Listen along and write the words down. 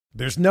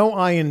There's no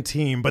I in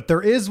team, but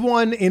there is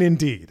one in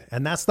Indeed,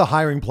 and that's the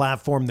hiring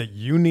platform that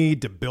you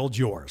need to build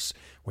yours.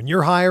 When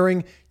you're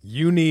hiring,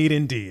 you need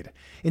Indeed.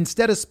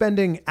 Instead of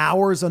spending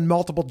hours on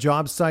multiple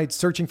job sites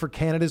searching for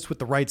candidates with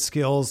the right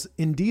skills,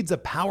 Indeed's a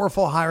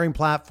powerful hiring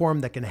platform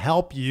that can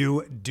help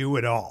you do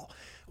it all.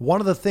 One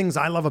of the things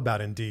I love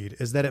about Indeed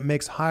is that it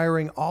makes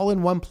hiring all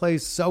in one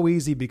place so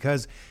easy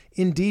because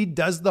Indeed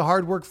does the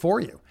hard work for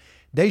you.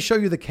 They show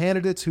you the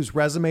candidates whose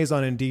resumes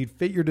on Indeed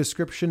fit your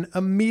description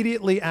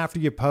immediately after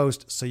you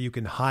post so you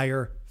can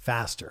hire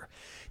faster.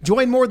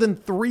 Join more than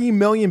 3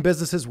 million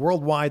businesses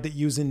worldwide that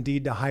use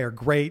Indeed to hire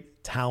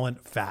great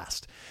talent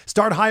fast.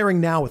 Start hiring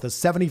now with a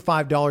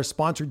 $75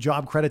 sponsored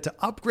job credit to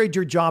upgrade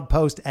your job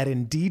post at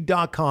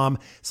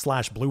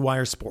Indeed.com/Blue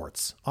Wire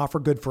Sports. Offer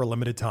good for a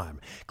limited time.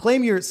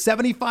 Claim your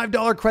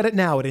 $75 credit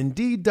now at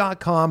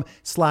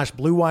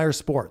Indeed.com/Blue Wire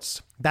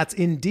Sports. That's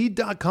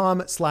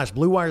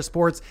Indeed.com/Blue Wire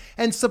Sports,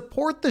 and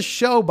support the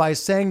show by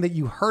saying that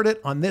you heard it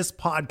on this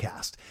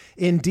podcast.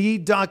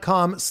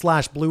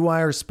 Indeed.com/Blue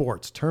Wire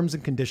Sports. Terms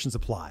and conditions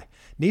apply.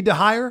 Need to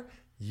hire?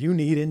 You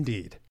need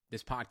Indeed.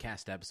 This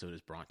podcast episode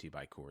is brought to you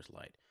by Coors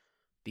Light.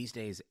 These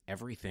days,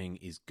 everything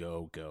is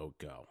go, go,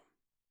 go.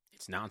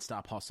 It's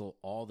nonstop hustle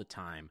all the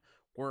time.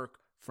 Work,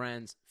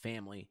 friends,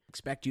 family,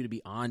 expect you to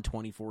be on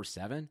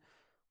 24/7.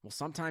 Well,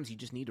 sometimes you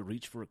just need to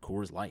reach for a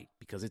Coors Light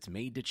because it's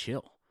made to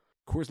chill.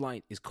 Coors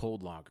Light is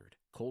cold lagered,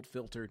 cold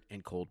filtered,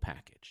 and cold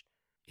packaged.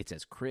 It's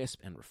as crisp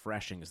and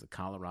refreshing as the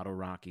Colorado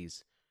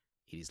Rockies.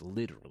 It is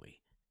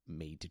literally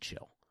made to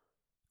chill.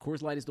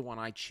 Coors Light is the one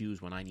I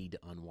choose when I need to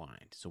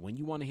unwind. So when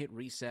you want to hit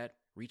reset,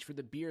 reach for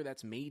the beer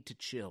that's made to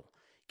chill.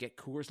 Get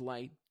Coors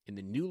Light in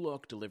the new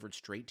look delivered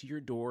straight to your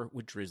door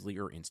with Drizzly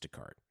or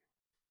Instacart.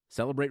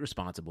 Celebrate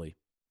responsibly.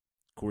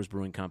 Coors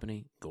Brewing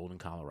Company, Golden,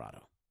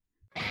 Colorado.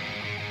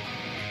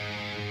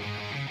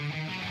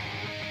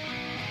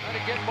 Trying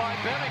to get by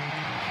Benning.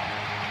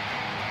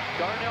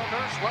 Darnell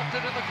Nurse left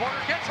it in the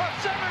corner, gets up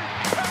center.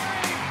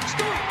 Perry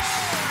scores!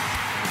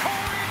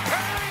 Corey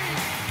Perry!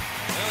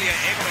 Ilya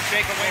able to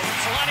shake away from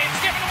Solani.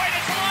 It's given away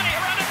to Solani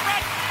around in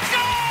front.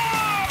 Score!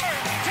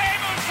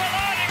 Teemu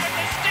Solani with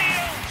the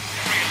steal.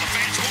 And the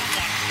fans want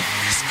one.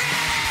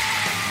 Score!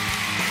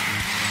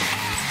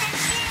 Off the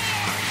floor!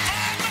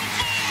 On the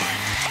board!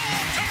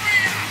 Paul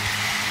Kariya!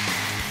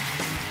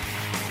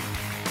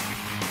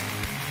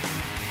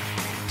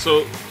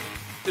 So,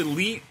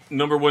 elite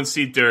number one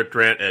seed Derek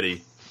Grant,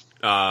 Eddie,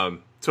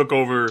 took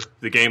over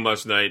the game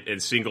last night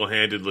and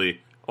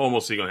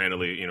almost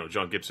single-handedly,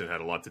 John Gibson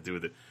had a lot to do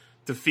with it,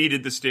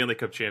 defeated the Stanley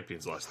Cup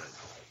champions last night.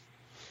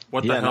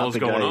 What the hell is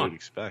going on? You'd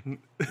expect.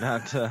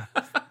 Not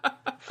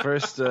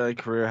first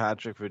career hat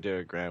trick for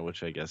Derek Grant,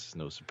 which I guess is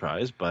no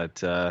surprise.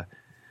 But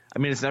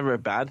it's never a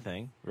bad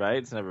thing, right?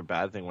 It's never a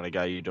bad thing when a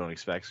guy you don't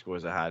expect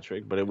scores a hat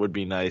trick. But it would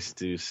be nice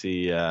to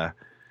see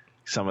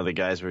some of the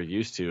guys we're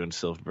used to in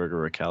Silfverberg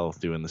or Raquel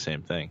doing the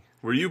same thing.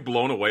 Were you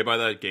blown away by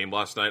that game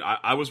last night?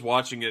 I was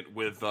watching it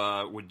with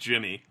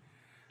Jimmy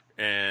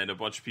and a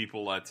bunch of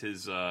people at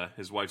his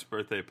wife's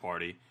birthday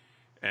party.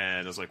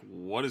 And I was like,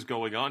 what is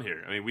going on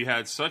here? I mean, we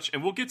had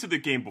and we'll get to the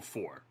game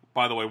before.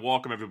 By the way,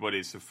 welcome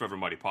everybody to the Forever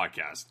Mighty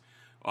podcast.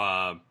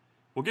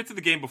 We'll get to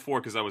the game before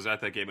because I was at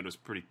that game and it was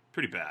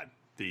pretty bad.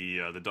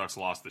 The Ducks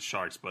lost the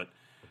Sharks, but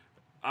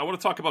I want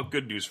to talk about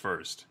good news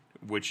first,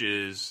 which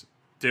is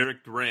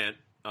Derek Grant,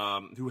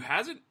 who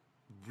hasn't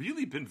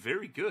really been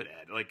very good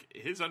at. Like,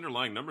 his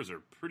underlying numbers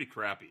are pretty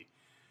crappy.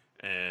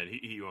 And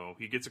he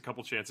gets a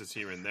couple chances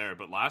here and there,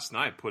 but last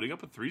night putting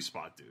up a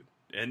 3-spot, dude.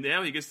 And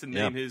now he gets to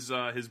name his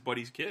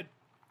buddy's kid.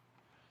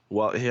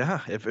 Well,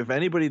 yeah. If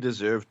anybody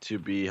deserved to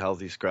be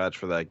healthy scratch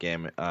for that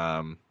game,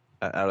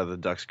 out of the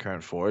Ducks'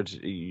 current forwards,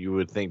 you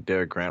would think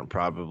Derek Grant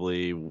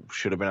probably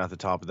should have been at the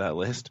top of that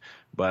list.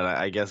 But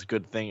I guess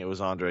good thing it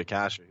was Andre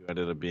Kasher who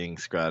ended up being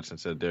scratched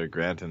instead of Derek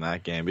Grant in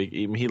that game.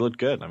 He looked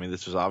good. I mean,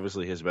 this was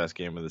obviously his best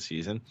game of the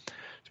season.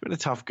 It's been a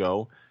tough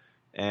go.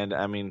 And,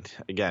 I mean,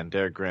 again,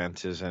 Derek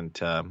Grant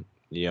isn't,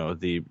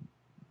 the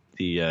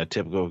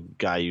typical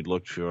guy you'd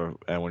look for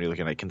when you're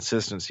looking at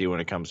consistency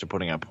when it comes to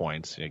putting up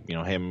points.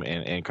 Him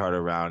and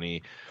Carter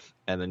Rowney,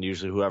 and then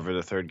usually whoever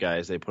the third guy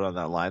is they put on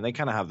that line, they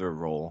kind of have their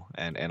role.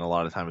 And a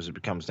lot of times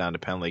it comes down to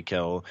penalty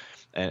kill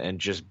and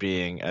just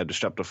being a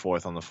disruptive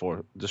force on the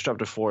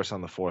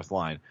fourth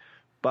line.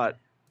 But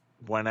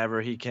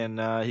whenever he can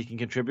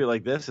contribute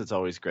like this, it's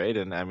always great.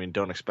 And I mean,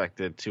 don't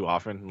expect it too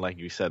often. Like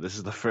you said, this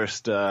is the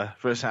first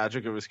hat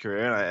trick of his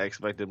career, and I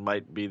expect it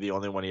might be the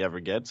only one he ever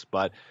gets.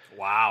 But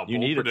wow, you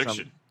need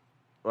prediction.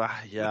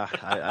 Yeah,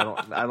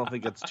 I don't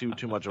think it's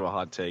too much of a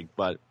hot take,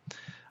 but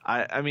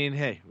I mean,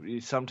 hey,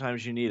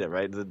 sometimes you need it,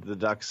 right? The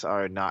Ducks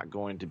are not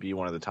going to be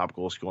one of the top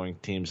goal-scoring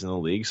teams in the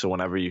league, so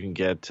whenever you can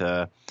get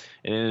an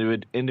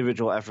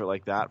individual effort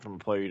like that from a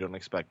player you don't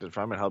expect it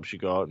from, it helps you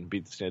go out and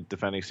beat the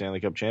defending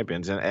Stanley Cup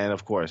champions. And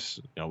of course,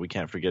 we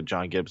can't forget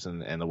John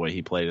Gibson and the way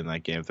he played in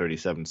that game,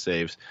 37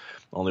 saves,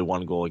 only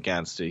 1 goal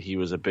against. He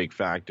was a big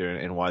factor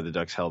in why the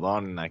Ducks held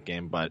on in that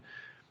game, but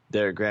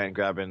Derek Grant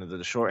grabbing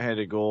the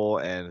shorthanded goal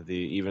and the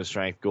even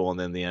strength goal and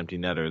then the empty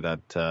netter,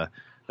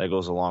 that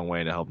goes a long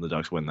way to helping the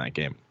Ducks win that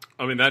game.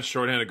 I mean, that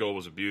shorthanded goal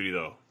was a beauty,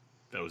 though.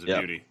 That was a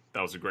beauty.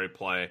 That was a great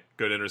play.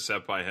 Good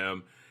intercept by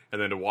him.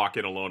 And then to walk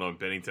in alone on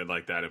Binnington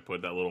like that and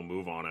put that little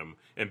move on him.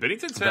 And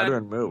Binnington's had...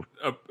 Veteran move.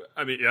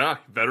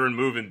 Veteran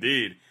move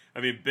indeed.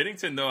 I mean,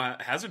 Binnington, though,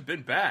 hasn't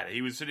been bad.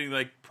 He was sitting,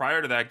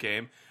 prior to that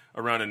game,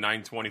 around a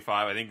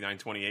 925, I think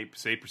 928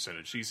 save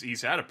percentage.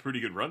 He's had a pretty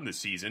good run this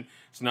season.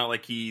 It's not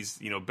like he's,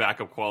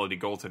 backup quality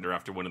goaltender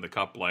after winning the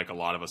cup like a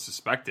lot of us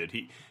suspected.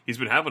 He's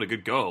been having a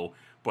good go,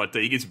 but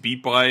he gets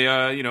beat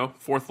by,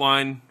 fourth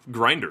line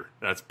grinder.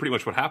 That's pretty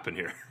much what happened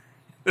here.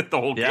 The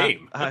whole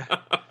game.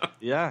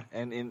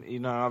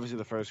 And obviously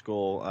the first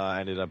goal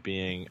ended up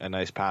being a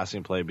nice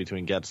passing play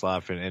between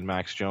Getzlaf and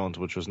Max Jones,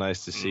 which was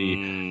nice to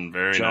see.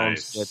 Very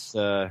Jones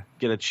nice.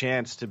 get a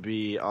chance to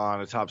be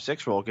on a top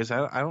 6 role, because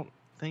I don't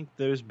think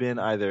there's been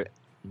either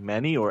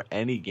many or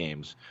any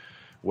games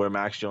where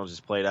Max Jones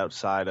has played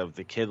outside of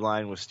the kid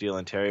line with Steele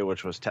and Terry,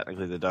 which was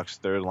technically the Ducks'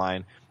 third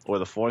line, or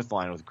the fourth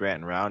line with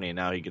Grant and Rowney, and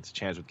now he gets a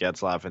chance with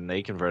Getzlaf, and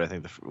they convert, I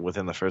think,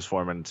 within the first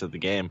 4 minutes of the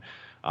game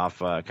off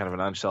kind of an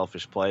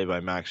unselfish play by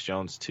Max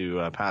Jones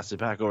to pass it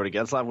back over to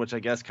Getzlaf, which I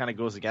guess kind of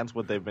goes against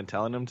what they've been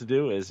telling him to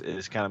do, is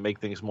kind of make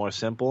things more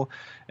simple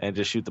and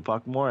just shoot the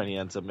puck more, and he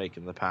ends up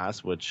making the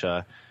pass, which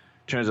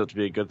turns out to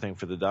be a good thing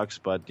for the Ducks.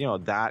 But,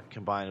 that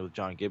combined with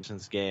John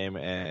Gibson's game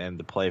and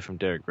the play from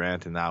Derek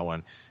Grant in that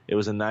one, it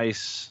was a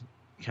nice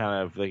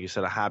kind of, like you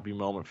said, a happy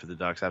moment for the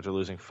Ducks after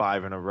losing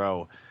 5 in a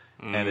row.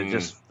 And it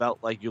just felt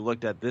like you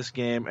looked at this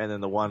game and then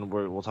the one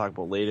we'll talk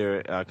about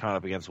later coming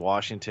up against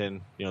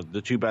Washington,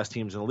 the two best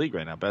teams in the league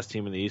right now, best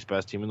team in the East,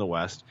 best team in the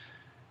West.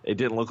 It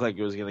didn't look like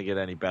it was going to get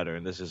any better,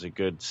 and this is a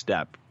good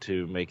step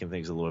to making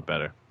things a little bit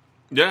better.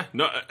 Yeah,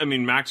 no, I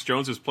mean, Max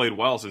Jones has played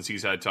well since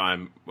he's had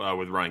time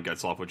with Ryan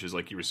Getzlaf, which is,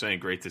 like you were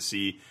saying, great to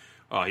see.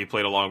 He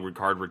played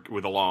alongside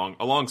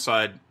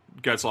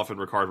Getzlaf and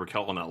Ricard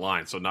Raquel on that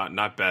line, so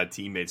not bad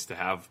teammates to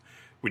have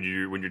when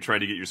you're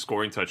trying to get your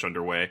scoring touch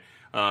underway.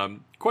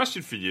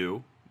 Question for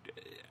you: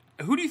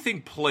 who do you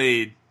think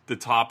played the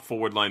top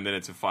forward line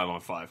minutes of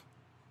 5-on-5?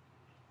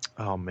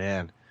 Oh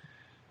man,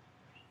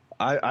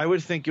 I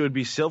would think it would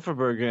be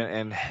Silfverberg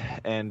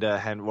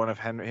and one of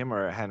him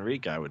or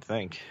Henrique. I would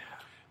think.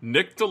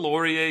 Nick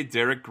Delorier,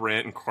 Derek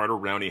Grant, and Carter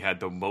Rowney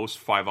had the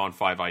most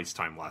 5-on-5 ice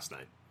time last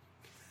night.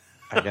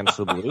 Against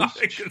the Blues?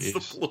 Against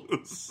the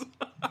Blues.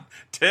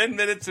 10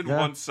 minutes and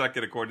 1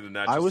 second, according to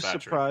Natural I was Thatcher.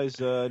 surprised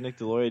Nick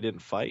Delorier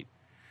didn't fight.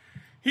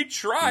 He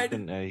tried.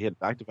 He had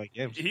back-to-back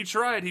games. He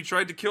tried. He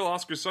tried to kill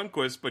Oscar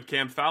Sundqvist, but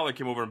Cam Fowler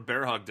came over and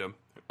bear-hugged him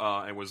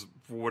and was,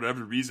 for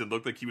whatever reason,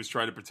 looked like he was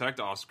trying to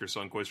protect Oscar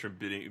Sundqvist from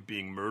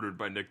being murdered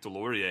by Nick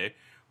Delorier.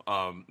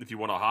 If you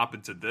want to hop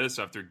into this,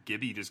 after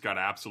Gibby just got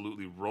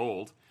absolutely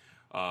rolled,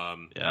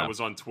 I was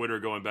on Twitter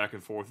going back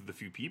and forth with a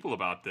few people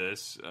about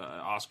this.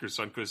 Oscar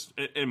Sundqvist,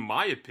 in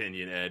my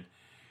opinion, Ed,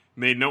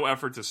 made no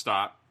effort to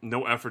stop,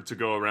 no effort to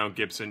go around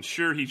Gibson.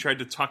 Sure, he tried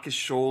to tuck his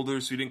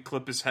shoulders so he didn't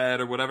clip his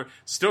head or whatever.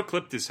 Still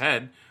clipped his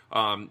head.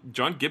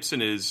 John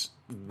Gibson is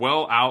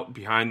well out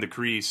behind the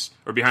crease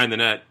or behind the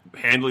net,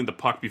 handling the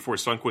puck before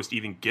Sundqvist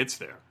even gets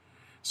there.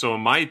 So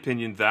in my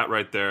opinion, that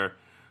right there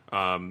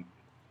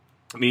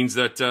means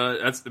that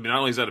not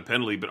only is that a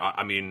penalty, but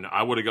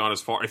I would have gone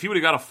as far if he would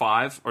have got a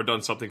 5 or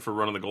done something for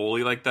running the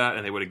goalie like that,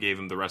 and they would have gave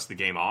him the rest of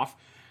the game off.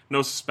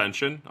 No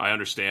suspension, I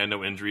understand,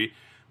 no injury,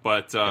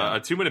 but a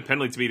 2-minute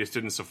penalty to me just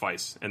didn't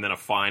suffice, and then a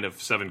fine of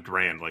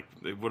 $7,000. Like,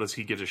 what does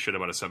he give a shit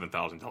about a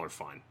 $7,000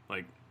 fine?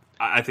 Like,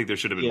 I think there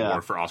should have been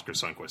more for Oscar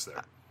Sundqvist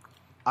there.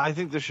 I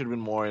think there should have been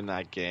more in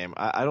that game.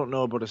 I don't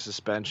know about a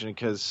suspension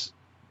because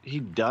he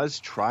does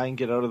try and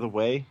get out of the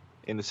way,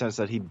 in the sense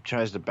that he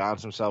tries to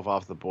bounce himself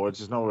off the boards.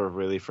 There's nowhere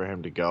really for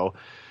him to go.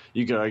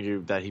 You could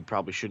argue that he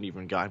probably shouldn't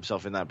even got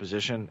himself in that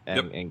position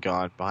and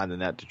gone behind the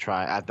net to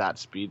try at that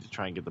speed to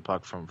try and get the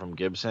puck from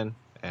Gibson.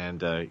 And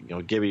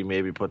Gibby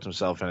maybe puts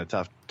himself in a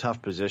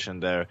tough position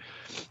there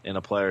in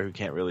a player who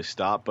can't really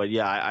stop. But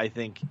yeah, I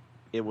think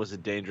it was a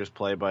dangerous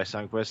play by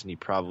Sundqvist, and he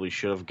probably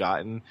should have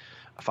gotten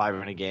a 5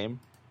 in a game,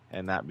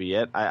 and that be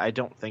it. I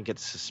don't think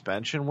it's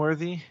suspension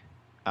worthy.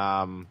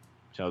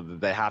 So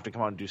they have to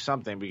come out and do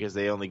something because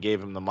they only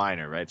gave him the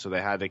minor, right? So they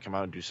had to come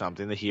out and do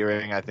something. The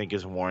hearing, I think,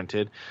 is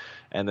warranted.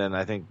 And then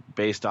I think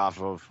based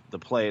off of the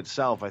play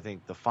itself, I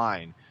think the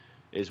fine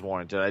is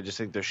warranted. I just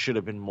think there should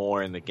have been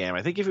more in the game.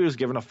 I think if he was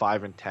given a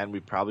 5 and 10, we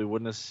probably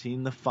wouldn't have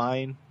seen the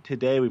fine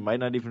today. We might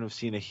not even have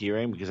seen a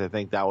hearing because I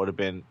think that would have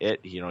been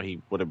it.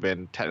 He would have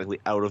been technically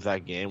out of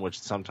that game, which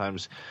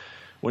sometimes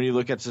when you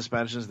look at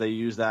suspensions, they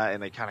use that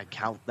and they kind of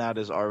count that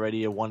as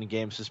already a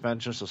 1-game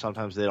suspension. So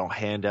sometimes they don't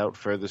hand out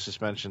further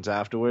suspensions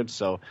afterwards.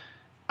 So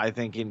I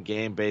think in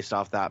game, based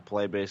off that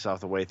play, based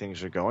off the way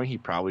things are going, he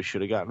probably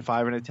should have gotten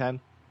 5 and a 10.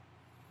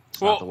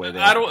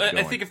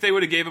 I think if they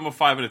would have gave him a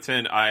 5 and a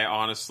 10, I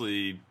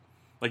honestly,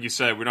 like you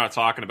said, we're not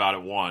talking about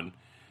it, 1.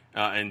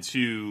 And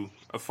 2,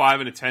 a 5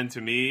 and a 10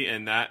 to me,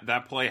 and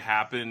that play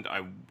happened.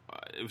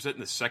 Was it in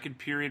the second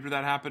period where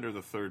that happened, or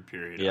the third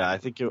period? Yeah, I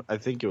think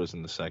it was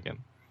in the second.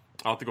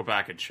 I'll have to go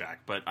back and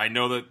check. But I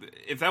know that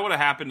if that would have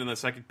happened in the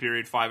second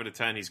period, 5 out of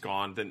 10, he's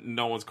gone, then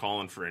no one's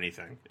calling for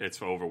anything.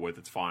 It's over with.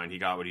 It's fine. He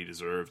got what he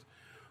deserved.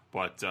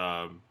 But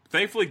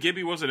thankfully,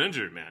 Gibby wasn't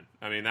injured, man.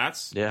 I mean,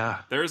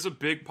 there's a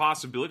big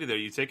possibility there.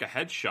 You take a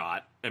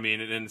headshot. I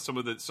mean, and some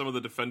of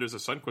the defenders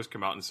of Sundqvist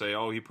come out and say,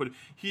 "Oh, he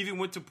even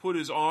went to put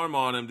his arm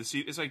on him to see."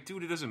 It's like,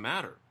 dude, it doesn't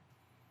matter.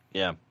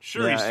 Yeah,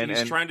 sure. Yeah,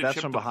 he's trying to that's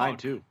chip from the behind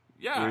puck. too.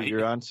 Yeah,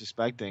 you're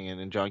unsuspecting, and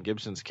in John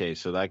Gibson's case,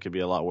 so that could be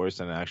a lot worse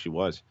than it actually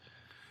was.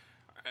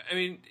 I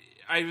mean,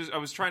 I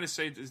was trying to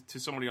say to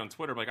somebody on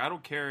Twitter, like, I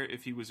don't care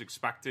if he was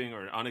expecting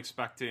or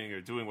unexpecting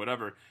or doing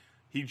whatever.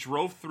 He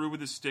drove through with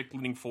his stick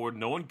leaning forward.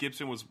 No one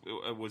Gibson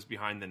was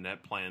behind the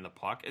net playing the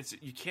puck.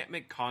 You can't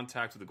make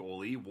contact with the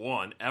goalie,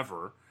 one,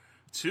 ever.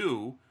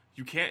 Two,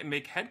 you can't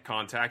make head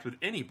contact with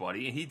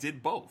anybody, and he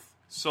did both.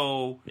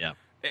 So, yeah.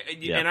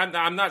 And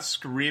I'm not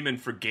screaming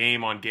for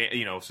game on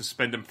game,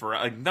 suspend him for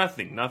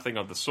nothing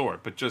of the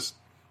sort. But just,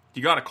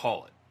 you got to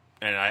call it.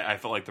 And I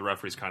felt like the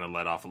referees kind of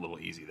let off a little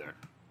easy there,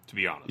 to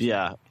be honest.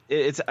 Yeah,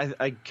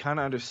 I kind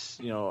of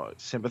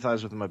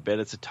sympathize with him a bit.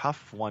 It's a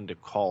tough one to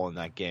call in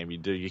that game.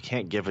 You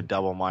can't give a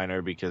double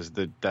minor because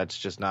that's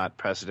just not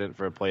precedent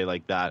for a play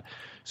like that.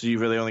 So you've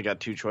really only got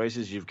two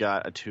choices. You've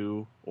got a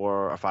 2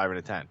 or a 5 and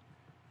a 10,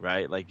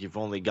 right? Like you've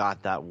only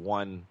got that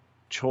one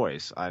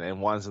choice, and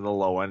one's in the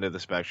low end of the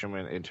spectrum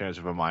in terms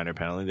of a minor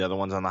penalty. The other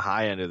one's on the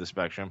high end of the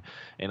spectrum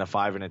in a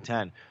 5 and a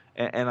 10.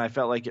 And I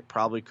felt like it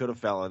probably could have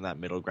fell in that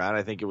middle ground.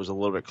 I think it was a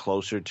little bit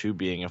closer to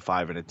being a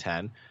 5 and a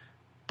 10.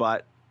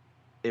 But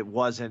it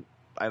wasn't.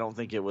 I don't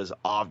think it was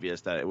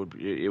obvious that it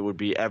would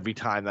be every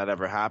time that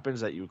ever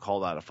happens that you would call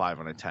that a 5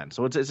 on a 10.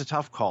 So it's a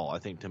tough call, I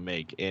think, to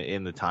make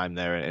in the time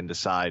there and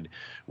decide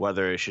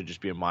whether it should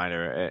just be a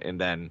minor, and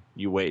then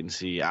you wait and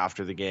see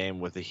after the game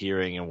with the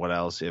hearing and what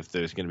else if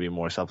there's going to be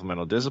more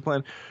supplemental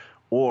discipline,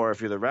 or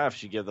if you're the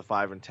refs, you give the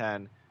 5 and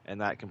 10,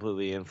 and that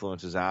completely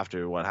influences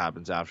after what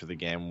happens after the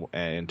game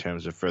in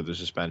terms of further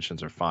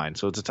suspensions or fines.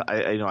 So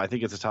I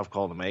think it's a tough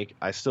call to make.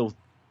 I still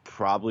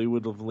probably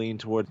would have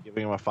leaned towards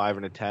giving him a 5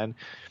 and a 10,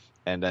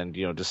 and then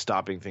just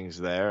stopping things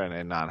there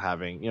and not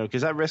having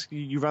because that risk,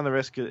 you run the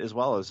risk as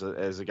well as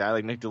a guy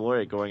like Nick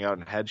Deslauriers going out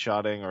and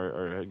headshotting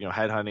or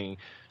headhunting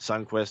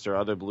Sundqvist or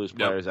other Blues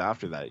players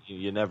after that.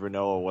 You never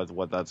know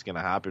what that's going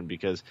to happen,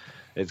 because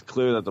it's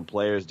clear that the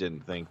players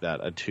didn't think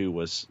that a 2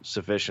 was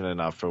sufficient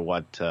enough for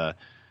what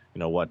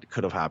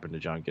could have happened to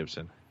John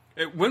Gibson.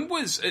 When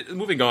was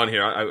moving on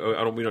here?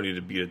 We don't need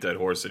to beat a dead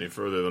horse any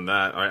further than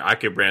that. I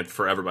could rant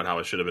forever about how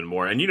it should have been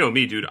more. And you know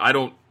me, dude. I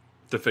don't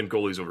defend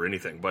goalies over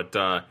anything. But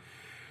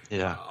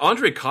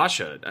Andre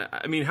Kasha.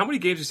 I mean, how many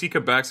games has he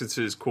come back since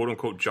his quote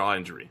unquote jaw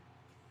injury?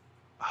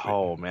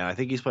 Oh man, I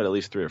think he's played at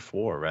least 3 or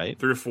 4, right?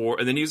 3 or 4,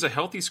 and then he was a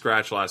healthy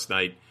scratch last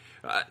night.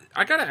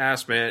 I gotta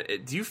ask, man,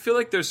 do you feel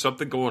like there's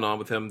something going on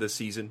with him this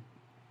season?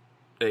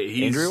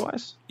 Injury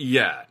wise?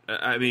 Yeah,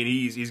 I mean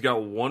he's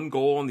got 1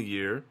 goal on the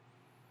year.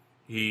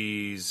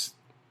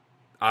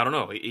 I don't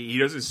know. He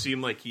doesn't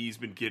seem like he's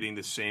been getting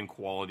the same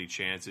quality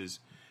chances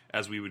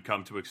as we would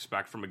come to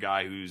expect from a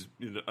guy who's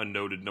a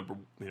noted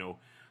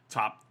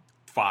top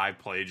 5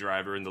 play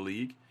driver in the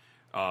league.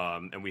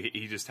 And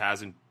he just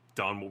hasn't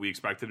done what we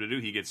expected him to do.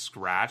 He gets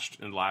scratched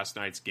in last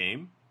night's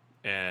game,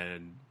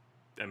 and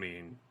I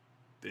mean,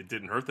 it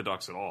didn't hurt the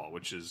Ducks at all,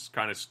 which is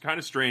kind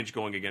of strange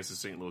going against the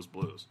St. Louis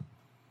Blues.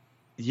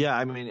 Yeah,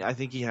 I mean, I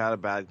think he had a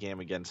bad game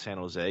against San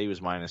Jose. He was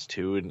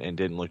 -2 and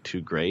didn't look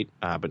too great.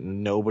 But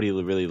nobody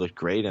really looked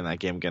great in that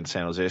game against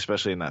San Jose,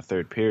 especially in that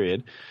third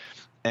period.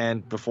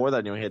 And before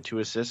that, he had 2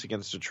 assists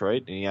against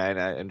Detroit.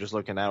 And just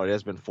looking now, it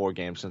has been 4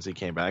 games since he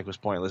came back. It was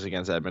pointless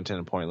against Edmonton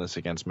and pointless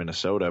against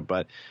Minnesota.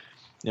 But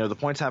the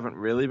points haven't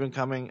really been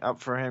coming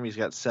up for him. He's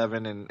got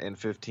 7 in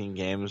 15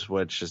 games,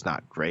 which is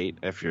not great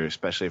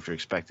especially if you're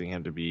expecting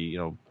him to be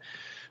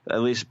at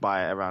least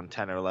by around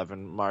 10 or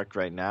 11 mark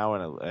right now,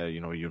 and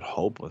you'd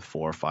hope with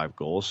 4 or 5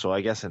 goals. So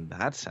I guess in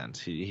that sense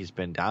he's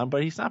been down,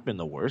 but he's not been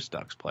the worst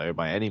Ducks player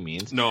by any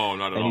means. No,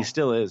 not at all. And he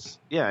still is.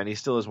 Yeah, and he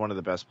still is one of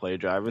the best play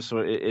drivers. So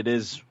it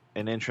is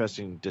an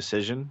interesting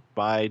decision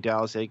by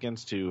Dallas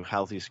Eakins to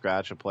healthy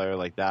scratch a player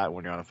like that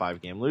when you're on a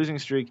 5-game losing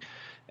streak,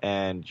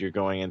 and you're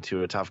going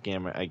into a tough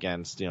game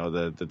against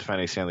the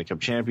defending Stanley Cup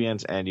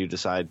champions, and you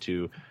decide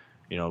to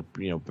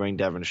bring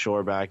Devin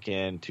Shore back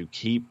in, to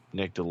keep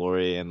Nick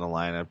Deslauriers in the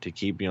lineup, to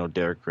keep,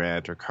 Derek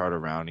Grant or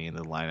Carter Rowney in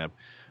the lineup.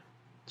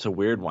 It's a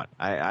weird one.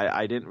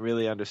 I didn't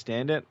really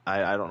understand it.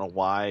 I don't know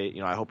why.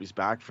 I hope he's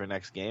back for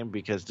next game,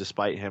 because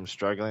despite him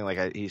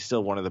struggling, he's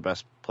still one of the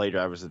best play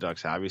drivers the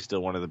Ducks have. He's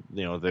still one of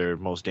the, their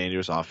most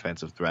dangerous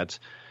offensive threats.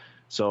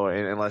 So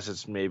unless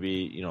it's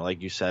maybe,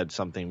 like you said,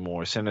 something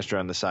more sinister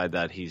on the side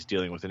that he's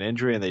dealing with an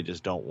injury and they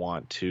just don't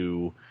want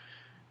to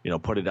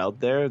put it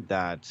out there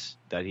that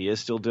he is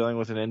still dealing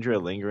with an injury, a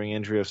lingering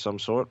injury of some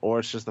sort, or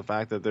it's just the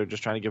fact that they're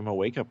just trying to give him a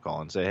wake-up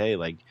call and say, hey,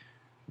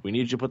 we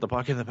need you to put the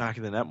puck in the back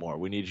of the net more.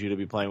 We need you to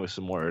be playing with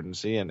some more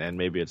urgency, and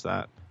maybe it's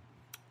that.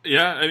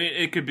 Yeah, I mean,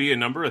 it could be a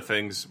number of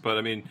things, but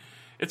I mean,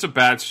 it's a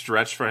bad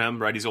stretch for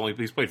him, right?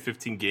 He's played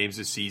 15 games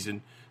this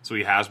season, so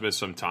he has missed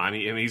some time.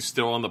 He's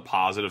still on the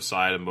positive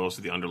side of most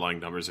of the underlying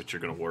numbers that you're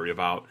going to worry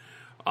about.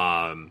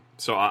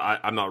 So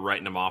I'm not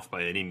writing him off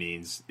by any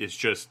means. It's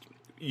just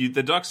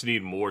the Ducks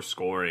need more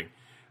scoring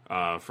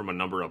from a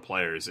number of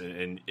players,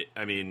 and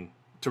I mean,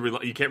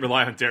 you can't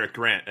rely on Derek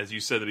Grant, as you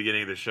said at the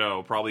beginning of the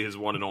show, probably his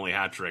one and only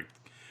hat trick.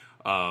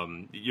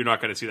 You're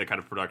not going to see that kind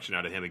of production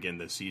out of him again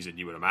this season,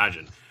 you would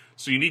imagine.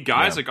 So you need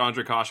guys like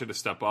Ondrej Kase to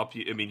step up.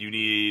 You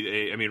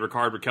need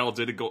Rickard Rakell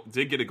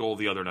did get a goal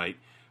the other night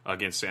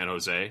against San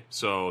Jose,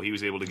 so he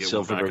was able to get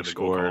one back at the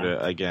goal scored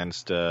column.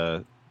 Against.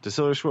 Did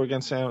Silver score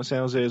against San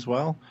Jose as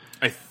well?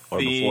 I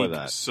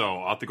think so.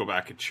 I'll have to go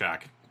back and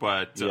check,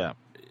 but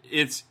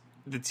it's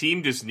the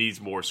team just needs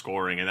more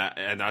scoring,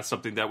 and that's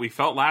something that we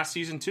felt last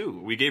season too.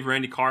 We gave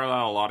Randy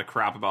Carlyle a lot of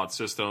crap about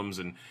systems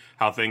and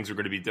how things are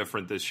going to be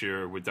different this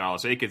year with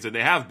Dallas Eakins, and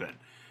they have been.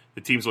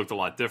 The teams looked a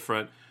lot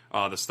different.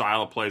 The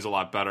style of play is a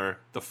lot better.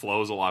 The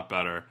flow is a lot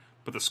better.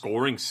 But the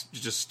scoring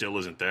just still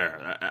isn't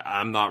there.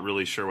 I'm not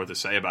really sure what to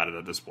say about it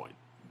at this point.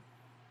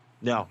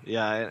 No,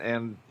 yeah,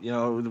 and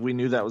we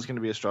knew that was going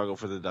to be a struggle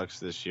for the Ducks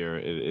this year,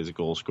 is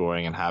goal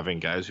scoring and having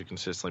guys who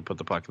consistently put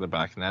the puck in the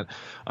back of the net.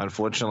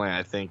 Unfortunately,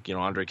 I think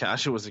Ondrej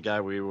Kase was the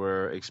guy we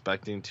were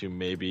expecting to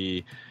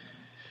maybe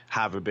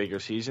have a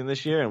bigger season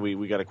this year, and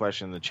we got a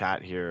question in the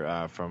chat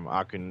here from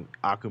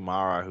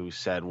Akumara, who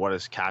said, what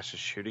has Kase's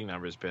shooting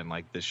numbers been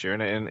like this year?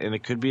 And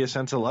it could be a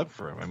sense of luck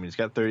for him. I mean, he's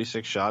got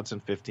 36 shots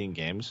in 15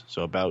 games,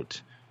 so about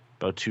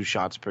 2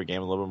 shots per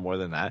game, a little bit more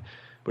than that.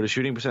 But his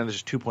shooting percentage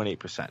is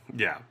 2.8%.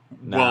 Yeah,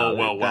 now,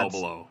 well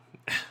below.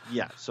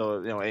 Yeah,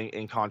 so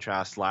in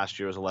contrast, last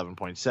year was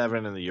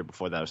 11.7, and the year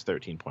before that was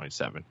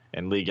 13.7.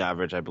 And league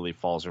average, I believe,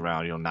 falls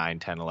around 9,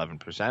 10,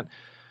 11%.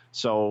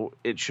 So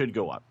it should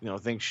go up.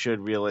 Things should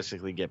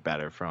realistically get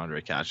better for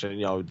Ondrej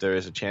Kase. There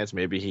is a chance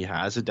maybe he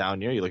has a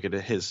down year. You look at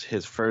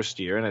his first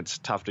year, and it's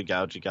tough to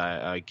gauge a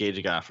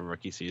guy off a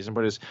rookie season,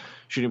 but his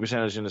shooting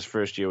percentage in his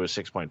first year was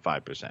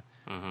 6.5%.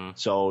 Mm-hmm.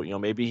 So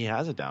maybe he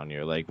has a down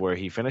year, like where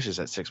he finishes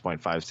at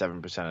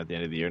 6.57% at the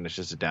end of the year, and it's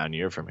just a down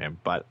year from him.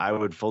 But I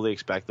would fully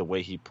expect the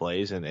way he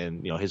plays and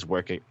his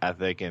work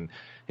ethic and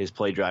his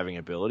play driving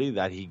ability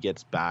that he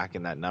gets back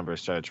and that number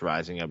starts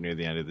rising up near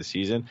the end of the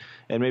season.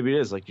 And maybe it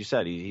is, like you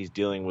said, he's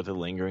dealing with a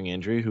lingering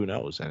injury. Who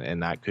knows?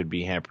 And that could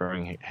be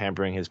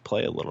hampering his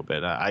play a little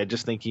bit. I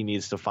just think he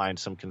needs to find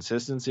some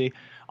consistency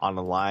on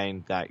a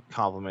line that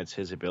complements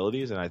his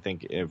abilities. And I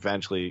think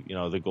eventually,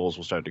 the goals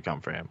will start to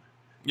come for him.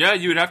 Yeah,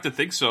 you would have to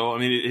think so. I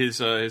mean, his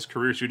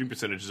career shooting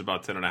percentage is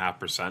about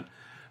 10.5%.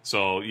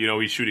 So,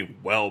 he's shooting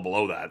well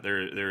below that.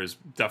 There is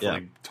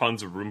definitely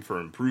tons of room for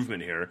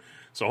improvement here.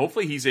 So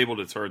hopefully he's able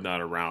to turn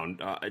that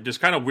around. Just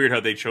kind of weird how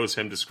they chose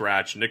him to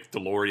scratch. Nick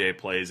Delorier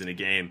plays in a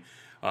game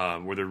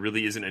where there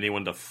really isn't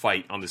anyone to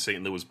fight on the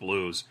St. Louis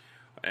Blues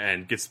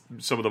and gets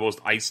some of the most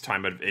ice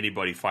time out of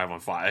anybody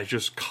 5-on-5. It's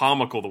just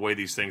comical the way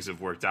these things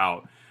have worked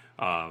out.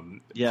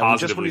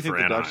 Just when you think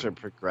the Ducks are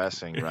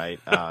progressing, right?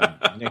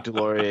 Nick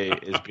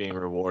Delorier is being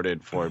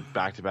rewarded for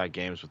back-to-back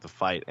games with the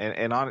fight.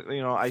 And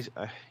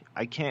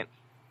I can't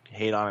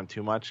hate on him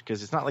too much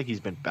because it's not like he's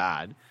been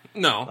bad.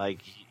 No.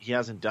 Like, he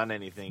hasn't done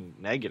anything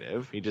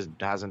negative. He just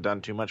hasn't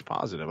done too much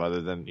positive other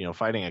than,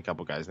 fighting a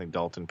couple guys. I think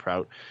Dalton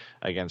Prout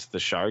against the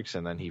Sharks,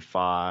 and then he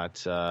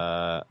fought,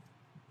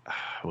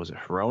 was it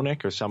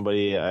Hronek or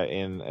somebody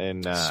in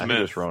Smith. I think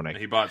it was Hronek.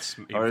 He fought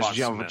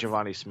Smith.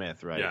 Giovanni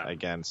Smith, right, yeah.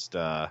 against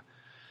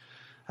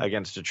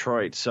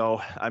Detroit.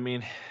 So, I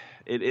mean,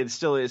 it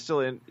still is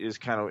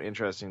kind of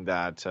interesting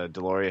that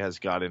Delorier has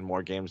got in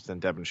more games than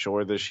Devin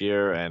Shore this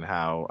year, and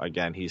how,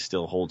 again, he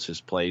still holds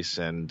his place,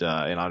 and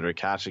Ondrej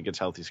Kase gets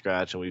healthy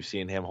scratch, and we've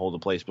seen him hold a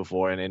place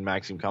before, and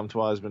Maxime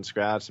Comtois has been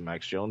scratched, and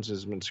Max Jones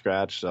has been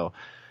scratched, so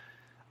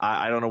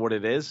I don't know what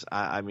it is.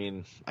 I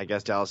mean, I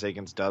guess Dallas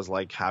Eakins does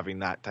like having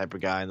that type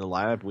of guy in the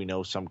lineup. We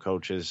know some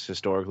coaches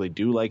historically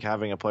do like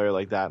having a player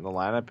like that in the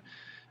lineup.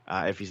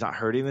 If he's not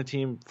hurting the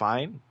team,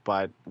 fine.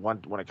 But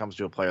when it comes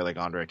to a player like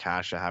Ondrej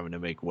Kase having to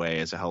make way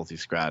as a healthy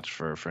scratch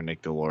for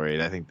Nick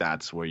Delorier, I think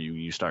that's where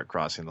you start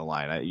crossing the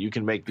line. You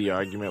can make the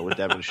argument with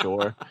Devin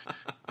Shore,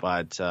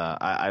 but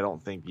I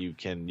don't think you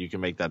can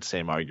make that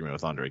same argument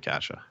with Ondrej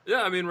Kase.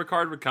 Yeah, I mean,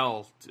 Rickard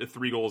Rakell,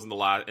 3 goals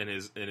in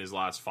his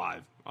last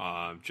 5.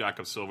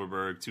 Jakob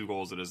Silfverberg, 2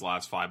 goals in his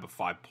last 5, but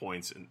 5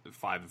 points and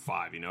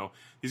 5-5.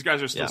 These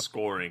guys are still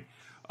scoring.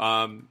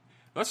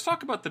 Let's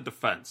talk about the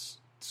defense.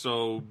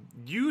 So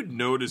you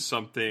noticed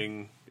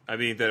something, I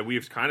mean, that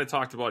we've kind of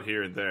talked about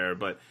here and there,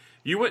 but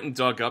you went and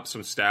dug up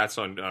some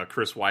stats on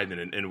Chris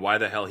Wideman and why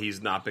the hell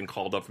he's not been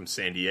called up from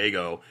San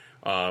Diego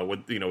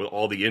with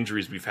all the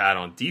injuries we've had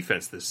on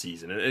defense this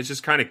season. And it's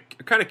just kind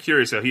of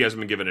curious how he hasn't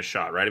been given a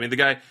shot, right? I mean, the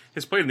guy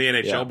has played in the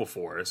NHL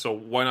before, so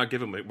why not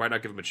give him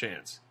a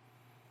chance?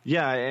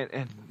 Yeah,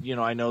 and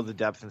I know the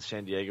depth in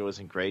San Diego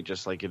isn't great,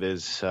 just like it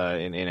is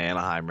in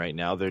Anaheim right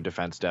now. Their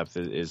defense depth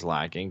is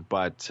lacking.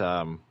 But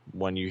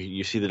when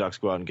you see the Ducks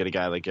go out and get a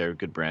guy like Eric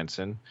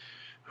Goodbranson,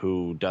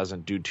 who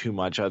doesn't do too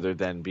much other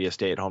than be a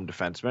stay-at-home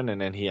defenseman,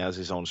 and then he has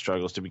his own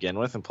struggles to begin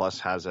with, and plus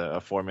has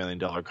a $4 million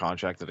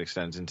contract that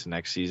extends into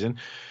next season.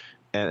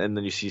 And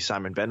then you see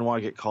Simon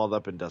Benoit get called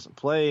up and doesn't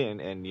play,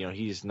 and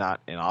he's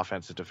not an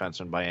offensive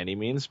defenseman by any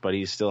means, but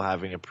he's still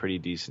having a pretty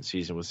decent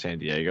season with San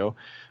Diego.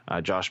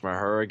 Josh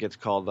Mahura gets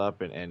called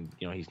up, and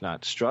he's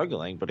not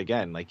struggling, but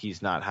again, like,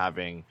 he's not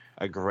having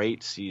a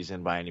great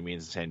season by any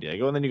means in San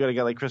Diego. And then you got a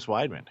guy like Chris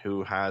Weidman,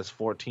 who has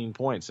 14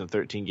 points in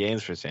 13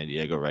 games for San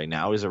Diego right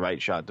now. He's a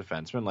right shot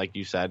defenseman, like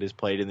you said, has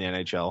played in the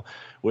NHL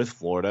with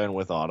Florida and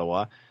with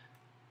Ottawa.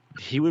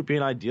 He would be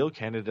an ideal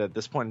candidate at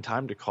this point in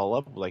time to call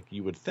up, like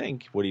you would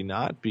think, would he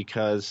not?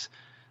 Because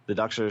the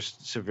Ducks are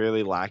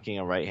severely lacking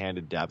a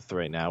right-handed depth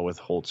right now with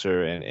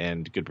Holzer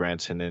and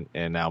Goodbranson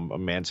and now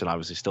Manson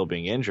obviously still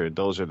being injured.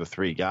 Those are the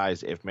three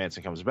guys. If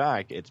Manson comes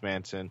back, it's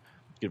Manson,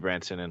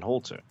 Goodbranson, and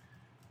Holzer.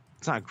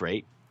 It's not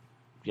great.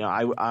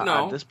 No.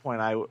 At this point,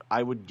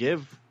 I would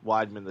give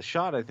Weidman the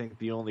shot. I think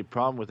the only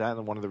problem with that,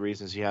 and one of the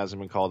reasons he hasn't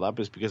been called up,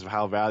 is because of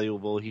how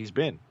valuable he's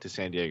been to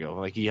San Diego.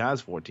 Like, he has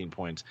 14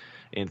 points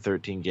in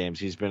 13 games.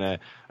 He's been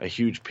a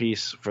huge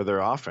piece for their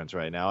offense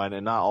right now,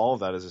 and not all of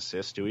that is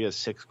assists, too. He has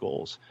 6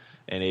 goals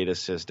and 8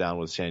 assists down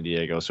with San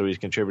Diego. So he's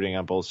contributing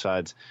on both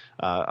sides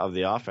of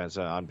the offense,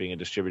 on being a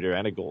distributor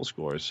and a goal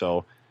scorer.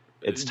 So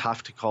it's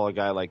tough to call a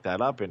guy like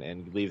that up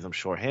and leave them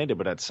shorthanded.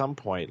 But at some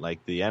point,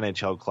 like, the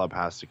NHL club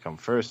has to come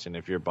first. And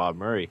if you're Bob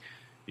Murray,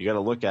 you got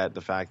to look at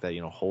the fact that,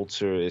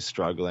 Holzer is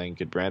struggling.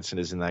 Goodbranson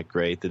isn't that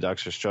great. The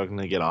Ducks are struggling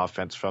to get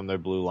offense from their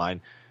blue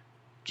line.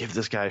 Give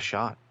this guy a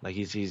shot. Like,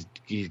 he's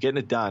getting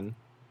it done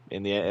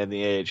in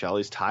the AHL.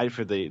 He's tied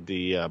for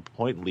the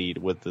point lead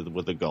with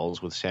the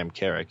goals with Sam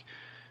Carrick.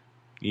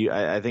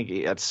 I think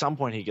at some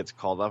point he gets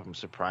called up. I'm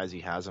surprised he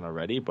hasn't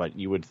already, but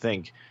you would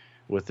think,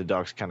 with the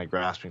Ducks kind of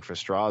grasping for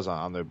straws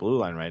on their blue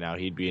line right now,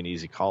 he'd be an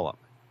easy call-up.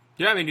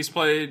 Yeah, I mean, he's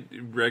played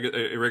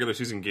regular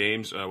season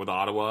games with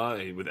Ottawa,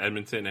 with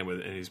Edmonton,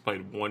 and he's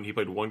played one. He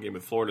played one game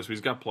with Florida, so he's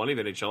got plenty of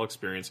NHL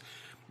experience.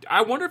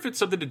 I wonder if it's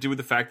something to do with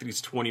the fact that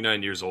he's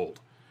 29 years old,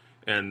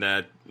 and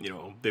that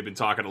they've been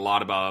talking a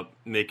lot about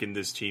making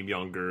this team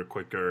younger,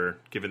 quicker,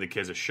 giving the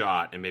kids a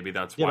shot, and maybe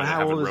that's why they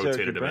haven't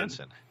rotated him in.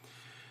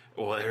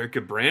 Well,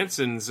 Eric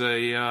Branson's he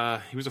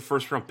was a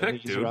first-round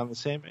pick, he's dude. Around the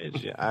same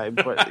age, yeah.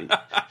 But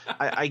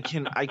I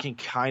can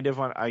kind of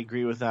I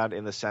agree with that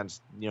in the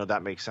sense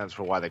that makes sense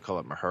for why they call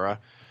it Mahura.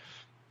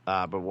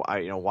 But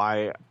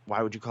why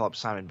would you call up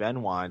Simon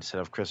Benoit instead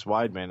of Chris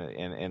Weidman?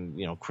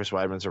 And Chris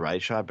Weidman's a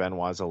right shot,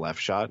 Benoit's a left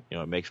shot.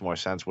 It makes more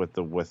sense with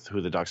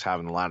who the Ducks have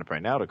in the lineup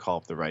right now to call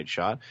up the right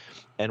shot.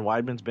 And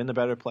Weidman's been the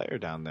better player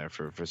down there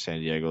for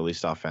San Diego, at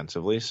least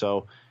offensively.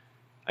 So,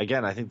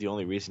 again, I think the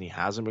only reason he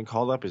hasn't been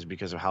called up is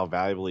because of how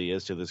valuable he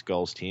is to this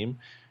Gulls team.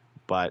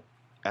 But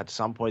at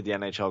some point, the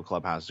NHL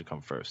club has to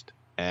come first.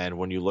 And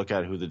when you look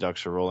at who the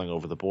Ducks are rolling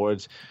over the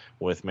boards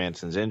with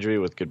Manson's injury,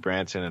 with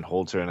Goodbranson and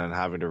Holzer, and then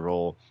having to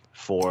roll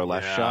 4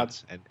 left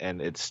shots,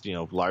 and it's,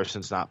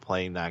 Larson's not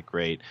playing that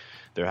great.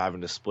 They're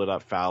having to split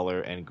up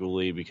Fowler and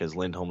Gooley because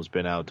Lindholm's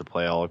been out to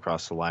play all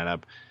across the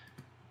lineup.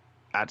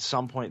 At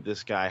some point,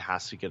 this guy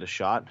has to get a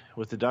shot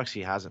with the Ducks.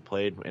 He hasn't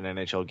played an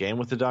NHL game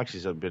with the Ducks.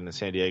 He's been in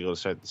San Diego to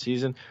start the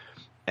season.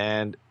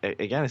 And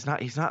again, he's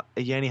not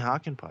a Yanni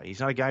Hakanpää. He's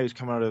not a guy who's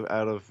come out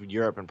of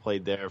Europe and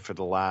played there for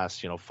the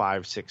last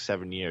 5, 6,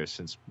 7 years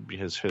since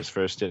his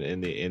first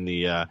in the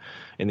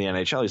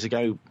NHL. He's a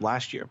guy who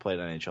last year played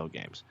NHL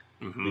games.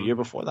 Mm-hmm. The year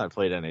before that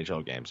played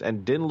NHL games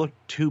and didn't look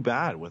too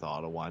bad with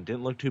Ottawa and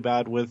didn't look too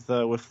bad with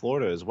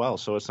Florida as well.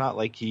 So it's not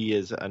like he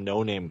is a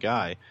no-name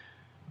guy.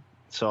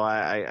 So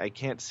I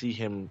can't see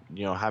him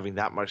having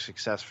that much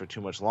success for too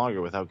much longer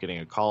without getting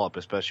a call-up,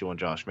 especially when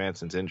Josh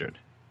Manson's injured.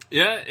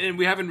 Yeah, and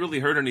we haven't really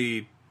heard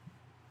any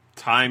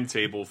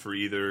timetable for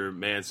either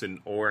Manson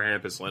or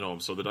Hampus Lindholm.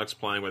 So the Ducks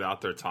playing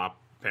without their top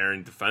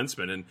pairing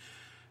defenseman, and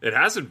it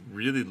hasn't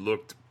really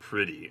looked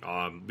pretty.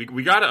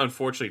 We got to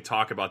unfortunately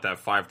talk about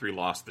that 5-3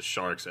 loss to the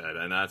Sharks, Ed,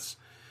 and that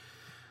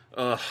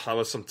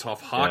was some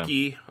tough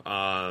hockey.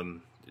 Yeah.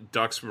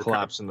 Ducks were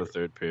collapsed in the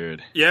third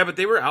period. Yeah, but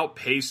they were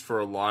outpaced for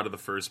a lot of the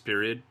first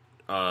period.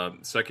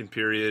 Second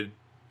period,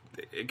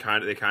 they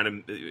kind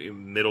of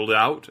middled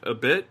out a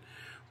bit.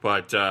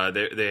 But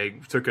they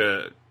took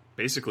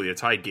basically a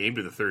tie game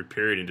to the third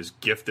period and just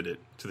gifted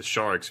it to the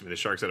Sharks. I mean, the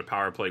Sharks had a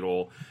power play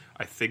goal.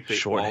 I think they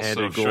also had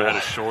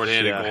a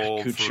shorthanded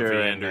goal Couture for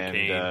Vander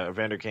Kane.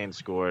 Vander Kane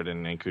scored,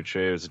 and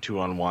Couture was a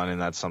 2-on-1, and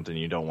that's something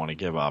you don't want to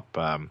give up.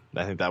 I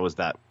think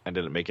that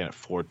ended up making it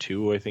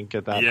 4-2, I think,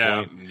 at that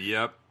point.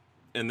 Yep.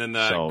 And then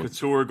the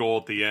Couture goal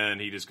at the end,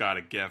 he just got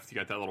a gift. He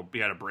had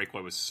a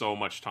breakaway with so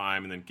much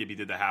time, and then Gibby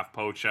did the half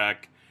poke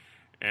check.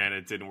 And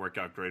it didn't work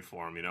out great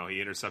for him. He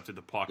intercepted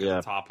the puck at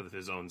the top of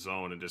his own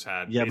zone and just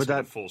had basically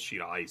a full sheet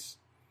of ice.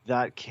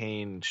 That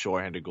Kane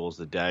shorthanded goal is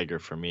the dagger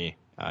for me.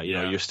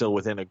 You're still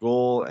within a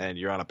goal and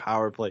you're on a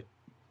power play.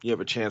 You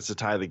have a chance to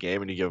tie the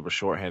game and you give up a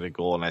shorthanded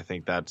goal, and I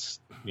think that's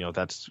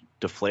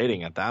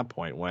deflating at that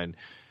point when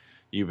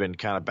you've been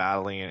kind of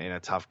battling in a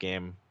tough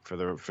game for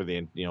the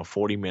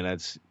 40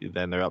 minutes.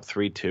 Then they're up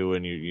 3-2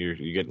 and you're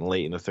getting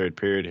late in the third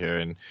period here,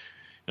 and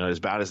as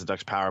bad as the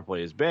Ducks power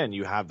play has been,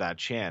 you have that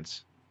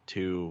chance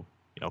to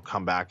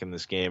come back in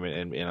this game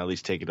and at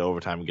least take it to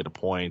overtime and get a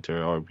point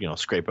or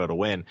scrape out a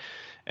win,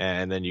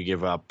 and then you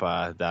give up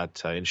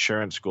that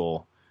insurance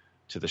goal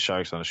to the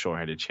Sharks on a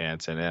shorthanded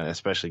chance, and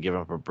especially give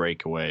up a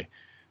breakaway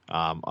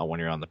when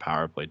you're on the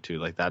power play too.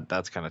 Like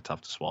that's kind of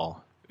tough to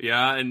swallow.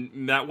 Yeah,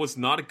 and that was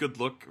not a good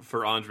look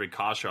for Andre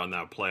Kasha on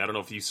that play. I don't know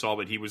if you saw,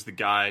 but he was the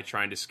guy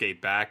trying to skate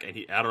back, and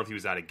I don't know if he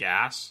was out of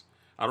gas.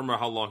 I don't remember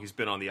how long he's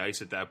been on the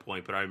ice at that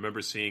point, but I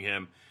remember seeing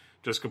him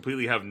just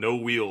completely have no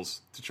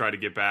wheels to try to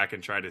get back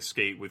and try to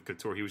skate with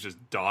Couture. He was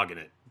just dogging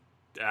it.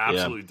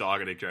 Absolutely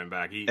dogging it trying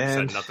back. He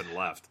had nothing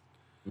left.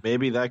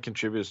 Maybe that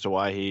contributes to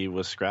why he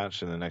was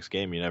scratched in the next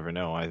game. You never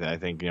know. I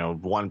think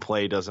one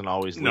play doesn't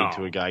always lead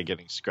to a guy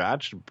getting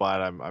scratched,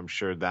 but I'm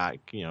sure that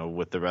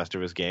with the rest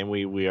of his game,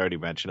 we already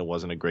mentioned it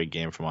wasn't a great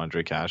game from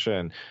Andre Kasha,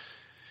 and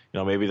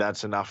maybe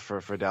that's enough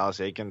for Dallas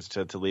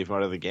Eakins to leave him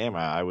out of the game.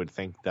 I would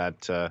think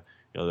that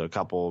a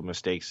couple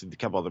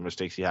other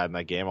mistakes he had in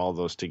that game, all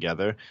those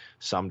together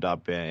summed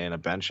up in a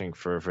benching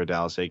for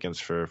Dallas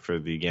Eakins for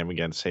the game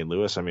against St.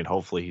 Louis. I mean,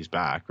 hopefully he's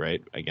back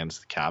right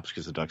against the Caps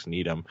because the Ducks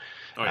need him,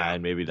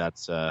 and maybe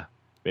that's a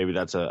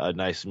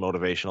nice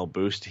motivational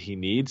boost he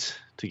needs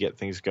to get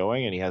things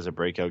going, and he has a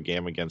breakout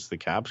game against the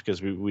Caps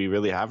because we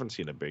really haven't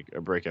seen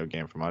a breakout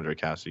game from Andre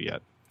Kasha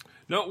yet.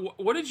 No,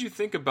 what did you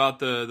think about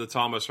the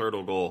Thomas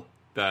Hertl goal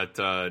that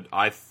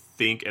I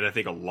think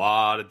a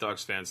lot of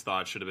Ducks fans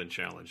thought should have been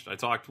challenged? I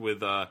talked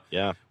with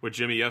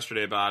Jimmy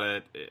yesterday about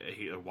it.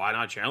 Why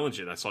not challenge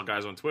it? I saw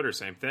guys on Twitter,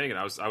 same thing, and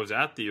I was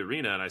at the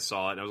arena and I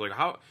saw it and I was like,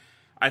 how?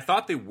 I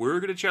thought they were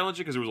going to challenge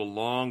it because there was a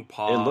long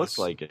pause. It looked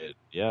like it.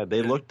 Yeah,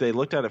 they looked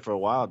at it for a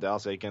while.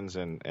 Dallas Eakins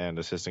and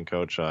assistant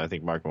coach, I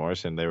think Mark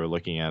Morrison, they were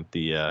looking at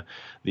the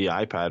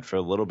iPad for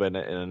a little bit.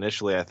 And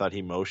initially, I thought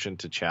he motioned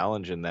to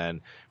challenge and then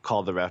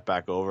called the ref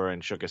back over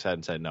and shook his head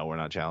and said, "No, we're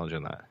not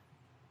challenging that."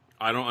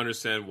 I don't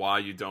understand why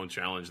you don't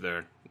challenge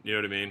there. You know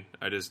what I mean?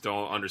 I just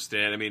don't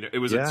understand. I mean, it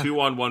was a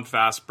 2-on-1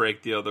 fast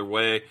break the other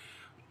way.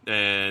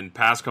 And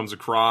pass comes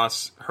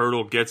across,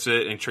 Hertl gets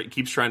it and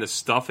keeps trying to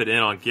stuff it in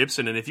on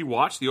Gibson. And if you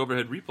watch the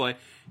overhead replay,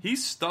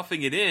 he's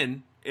stuffing it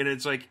in, and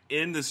it's like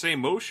in the same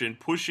motion,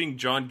 pushing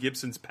John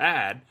Gibson's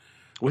pad.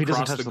 Well, he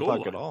doesn't touch the puck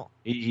line at all.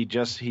 He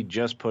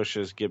just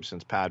pushes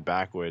Gibson's pad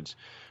backwards,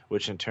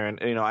 which in turn,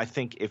 I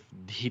think if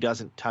he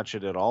doesn't touch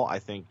it at all, I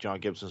think John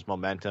Gibson's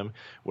momentum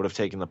would have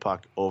taken the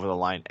puck over the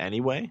line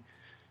anyway.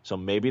 So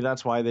maybe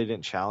that's why they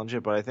didn't challenge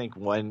it. But I think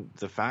when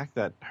the fact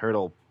that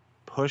Hertl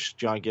push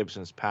John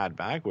Gibson's pad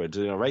backwards,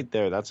 right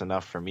there, that's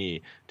enough for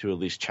me to at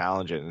least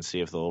challenge it and see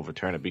if they'll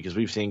overturn it, because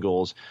we've seen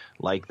goals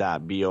like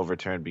that be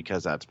overturned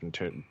because that's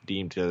been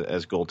deemed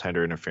as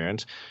goaltender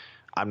interference.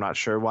 I'm not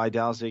sure why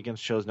Dallas Eakins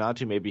chose not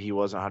to. Maybe he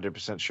wasn't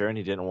 100% sure and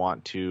he didn't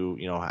want to,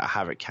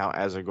 have it count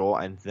as a goal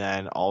and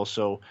then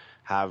also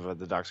have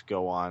the Ducks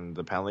go on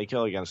the penalty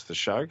kill against the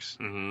Sharks.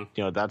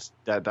 Mm-hmm. That's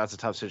a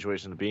tough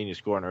situation to be in. You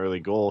score an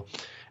early goal,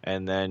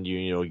 and then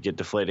you get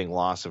deflating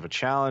loss of a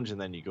challenge, and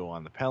then you go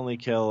on the penalty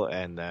kill,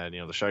 and then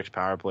the Sharks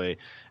power play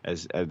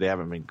as they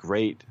haven't been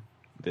great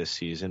this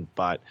season,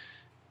 but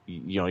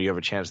you have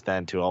a chance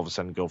then to all of a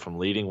sudden go from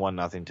leading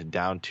 1-0 to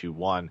down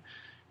 2-1.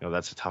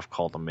 That's a tough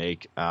call to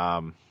make.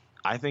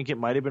 I think it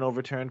might have been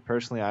overturned.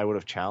 Personally, I would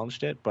have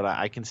challenged it, but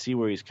I can see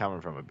where he's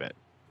coming from a bit.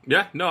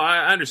 Yeah, no,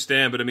 I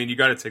understand, but I mean, you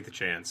got to take the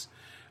chance.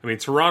 I mean,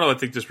 Toronto, I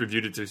think, just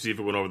reviewed it to see if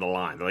it went over the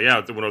line. They're like, yeah,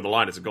 if it went over the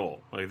line, it's a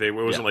goal. Like, it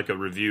wasn't like a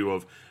review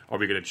of, are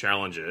we going to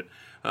challenge it?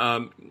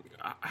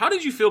 How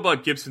did you feel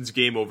about Gibson's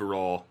game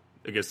overall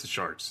against the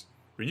Sharks?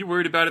 Were you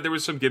worried about it? There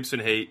was some Gibson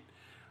hate,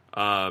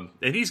 and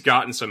he's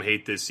gotten some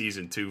hate this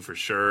season too, for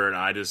sure. And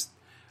I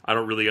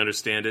don't really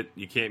understand it.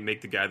 You can't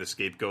make the guy the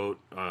scapegoat.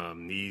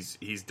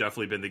 He's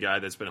definitely been the guy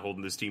that's been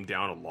holding this team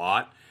down a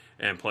lot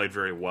and played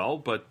very well.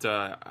 But,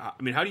 I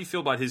mean, how do you feel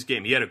about his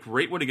game? He had a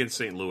great one against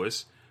St.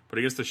 Louis, but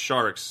against the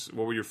Sharks,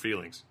 what were your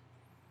feelings?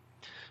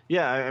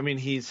 Yeah, I mean,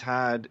 he's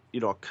had,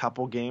 a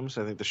couple games.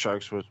 I think the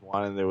Sharks was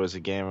one, and there was a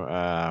game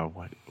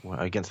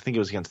against, I think it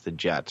was against the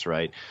Jets,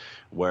 right,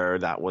 where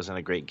that wasn't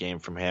a great game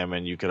from him,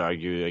 and you could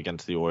argue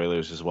against the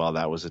Oilers as well.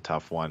 That was a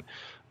tough one.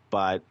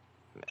 But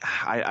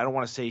I don't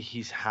want to say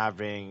he's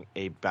having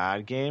a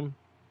bad game,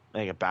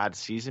 like a bad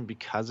season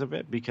because of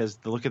it, because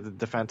look at the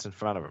defense in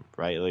front of him,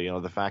 right?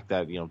 Like, the fact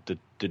that,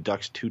 the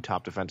Ducks' two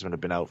top defensemen have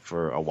been out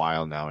for a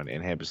while now, and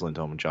Hampus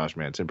Lindholm and Josh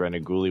Manson.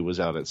 Brendan Gooley was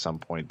out at some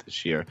point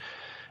this year.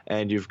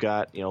 And you've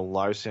got,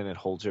 Larson and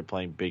Holzer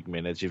playing big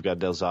minutes. You've got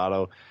Del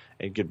Zotto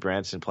and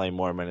Goodbranson playing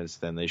more minutes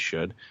than they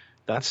should.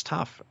 That's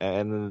tough.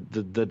 And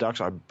the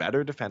Ducks are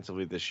better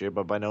defensively this year,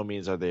 but by no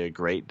means are they a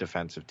great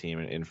defensive team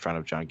in front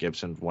of John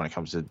Gibson when it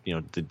comes to,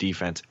 the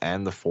defense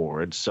and the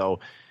forwards. So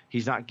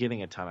he's not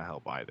getting a ton of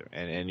help either.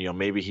 And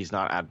maybe he's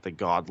not at the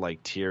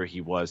godlike tier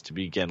he was to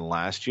begin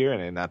last year,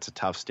 and that's a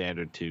tough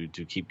standard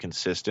to keep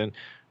consistent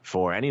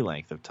for any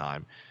length of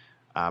time.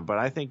 But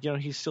I think,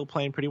 he's still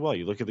playing pretty well.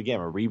 You look at the game,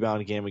 a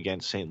rebound game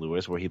against St.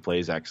 Louis where he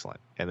plays excellent.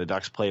 And the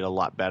Ducks played a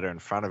lot better in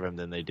front of him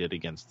than they did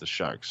against the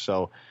Sharks.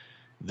 So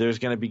there's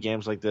going to be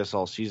games like this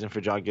all season for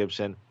John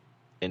Gibson.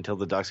 until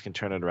the Ducks can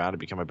turn it around and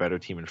become a better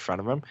team in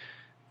front of them,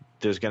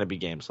 there's going to be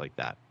games like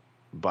that.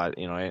 But,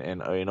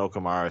 and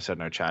Okamara said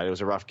in our chat, it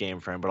was a rough game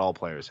for him, but all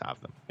players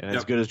have them. And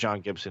as good as John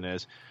Gibson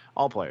is,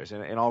 all players,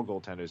 and all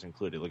goaltenders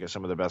included, look at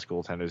some of the best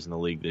goaltenders in the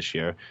league this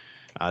year.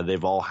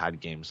 They've all had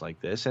games like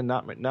this, and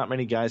not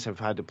many guys have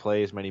had to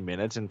play as many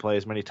minutes and play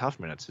as many tough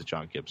minutes as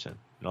John Gibson.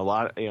 A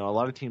lot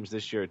of teams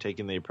this year are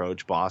taking the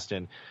approach.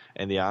 Boston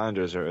and the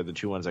Islanders are the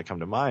two ones that come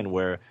to mind,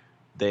 where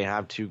they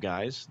have two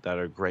guys that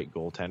are great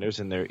goaltenders,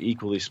 and they're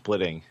equally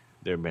splitting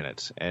their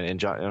minutes.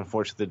 And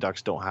unfortunately, the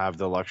Ducks don't have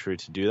the luxury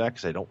to do that,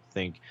 because I don't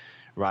think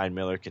Ryan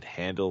Miller could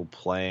handle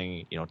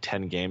playing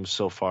 10 games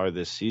so far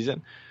this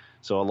season.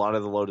 So a lot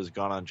of the load has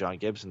gone on John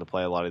Gibson to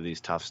play a lot of these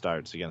tough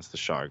starts against the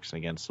Sharks and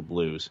against the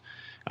Blues,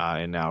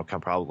 and now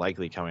probably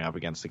likely coming up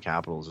against the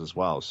Capitals as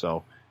well.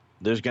 So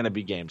there's going to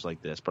be games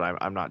like this, but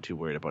I'm not too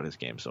worried about his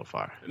game so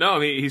far. No, I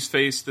mean, he's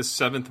faced the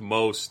 7th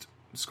most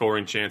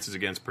scoring chances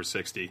against per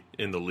 60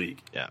 in the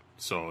league. Yeah.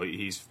 So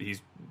he's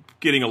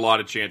getting a lot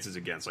of chances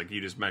against, like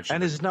you just mentioned.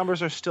 And his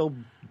numbers are still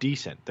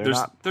decent. They're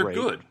great.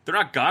 Good. They're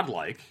not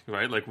godlike,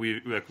 right? Like we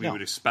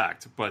would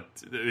expect. But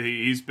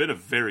he's been a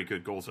very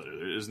good goaltender.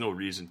 There's no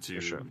reason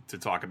to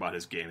talk about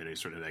his game in any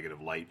sort of negative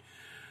light.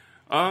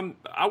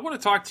 I want to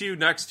talk to you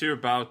next here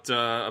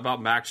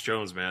about Max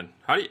Jones, man.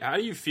 How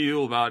do you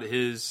feel about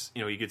his?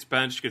 He gets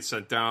benched, gets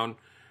sent down.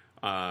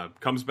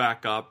 Comes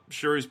back up.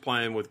 Sure, he's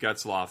playing with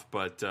Getzlaf,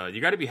 but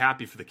you got to be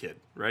happy for the kid,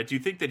 right? Do you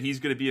think that he's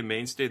going to be a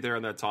mainstay there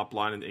on that top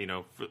line,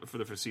 and for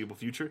the foreseeable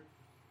future?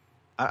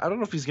 I don't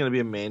know if he's going to be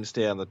a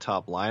mainstay on the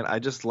top line. I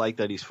just like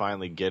that he's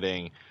finally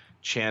getting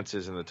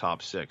chances in the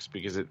top 6,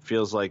 because it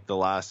feels like the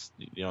last,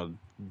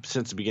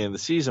 since the beginning of the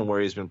season, where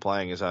he's been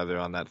playing is either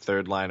on that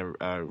third line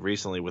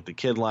recently with the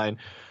kid line,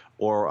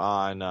 or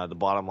on the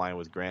bottom line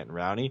with Grant and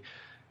Rowney.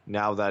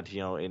 Now that,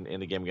 in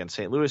the game against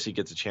St. Louis, he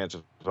gets a chance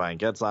with Ryan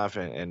Getzlaf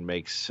and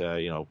makes,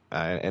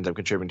 ends up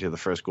contributing to the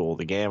first goal of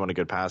the game on a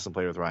good pass and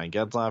play with Ryan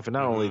Getzlaf. And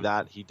not only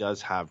that, he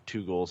does have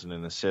 2 goals and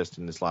an assist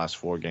in his last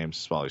 4 games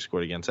as well. He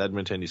scored against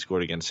Edmonton, he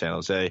scored against San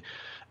Jose,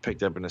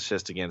 picked up an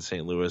assist against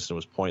St. Louis, and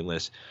was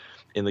pointless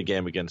in the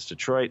game against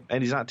Detroit.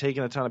 And he's not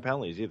taking a ton of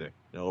penalties either.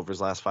 Over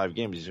his last 5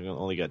 games, he's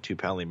only got 2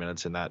 penalty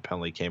minutes, and that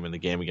penalty came in the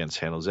game against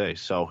San Jose.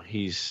 So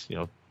he's,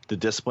 the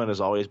discipline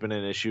has always been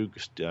an issue,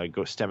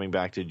 stemming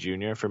back to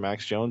junior for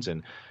Max Jones,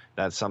 and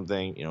that's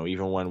something,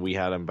 even when we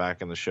had him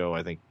back in the show,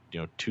 I think,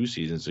 2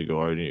 seasons ago,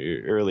 or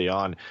early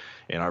on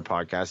in our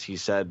podcast, he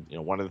said,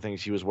 one of the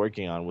things he was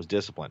working on was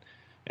discipline,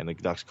 and the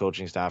Ducks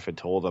coaching staff had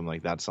told him,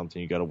 like, that's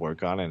something you got to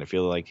work on, and I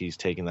feel like he's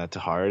taking that to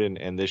heart,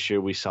 and this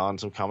year we saw in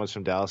some comments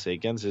from Dallas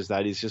Eakins is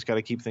that he's just got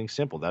to keep things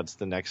simple. That's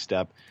the next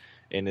step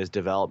in his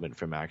development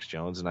for Max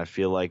Jones, and I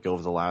feel like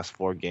over the last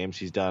 4 games,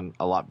 he's done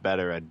a lot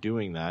better at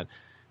doing that.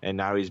 And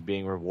now he's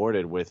being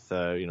rewarded with,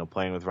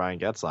 playing with Ryan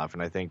Getzlaf.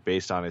 And I think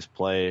based on his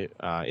play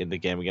in the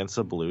game against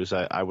the Blues,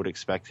 I would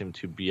expect him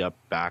to be up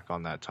back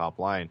on that top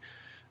line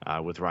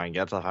with Ryan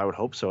Getzlaf. I would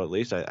hope so, at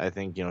least. I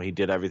think, he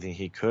did everything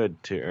he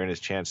could to earn his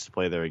chance to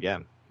play there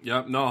again.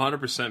 Yep, no,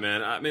 100%,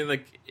 man. I mean,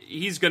 like,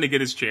 he's going to get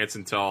his chance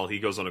until he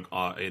goes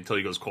until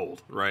he goes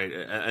cold, right?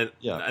 And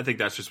I think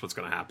that's just what's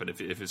going to happen.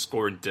 If his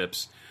scoring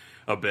dips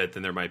a bit,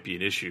 then there might be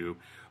an issue.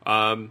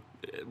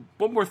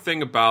 One more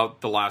thing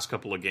about the last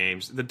couple of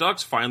games. The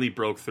Ducks finally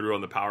broke through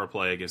on the power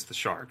play against the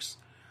Sharks.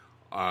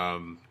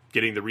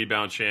 Getting the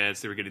rebound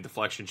chance, they were getting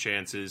deflection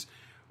chances.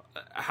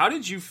 How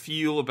did you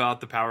feel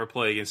about the power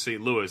play against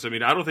St. Louis? I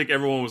mean, I don't think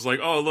everyone was like,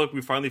 oh, look,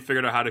 we finally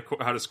figured out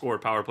how to score a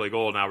power play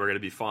goal, now we're going to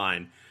be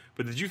fine.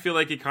 But did you feel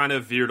like it kind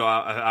of veered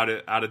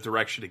out of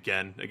direction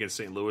again against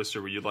St. Louis,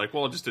 or were you like,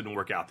 well, it just didn't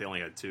work out, they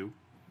only had 2?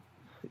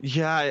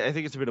 Yeah, I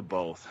think it's a bit of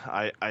both.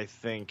 I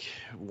think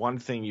one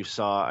thing you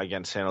saw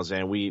against San Jose,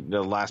 and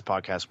the last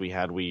podcast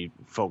we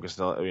focused,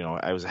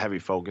 I was a heavy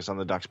focus on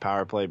the Ducks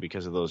power play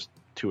because of those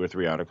 2 or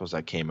 3 articles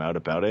that came out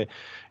about it.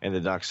 And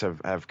the Ducks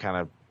have kind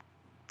of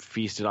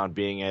feasted on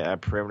being a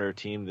perimeter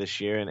team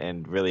this year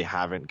and really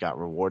haven't got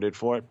rewarded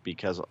for it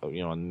because, I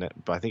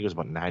think it was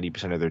about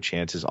 90% of their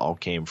chances all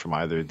came from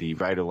either the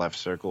right or left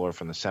circle or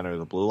from the center of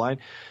the blue line.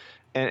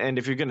 And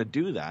if you're going to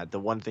do that, the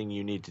one thing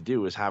you need to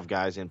do is have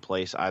guys in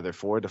place either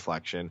for a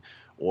deflection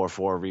or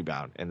for a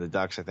rebound. And the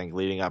Ducks, I think,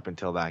 leading up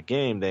until that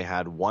game, they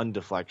had 1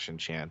 deflection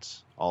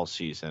chance all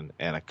season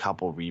and a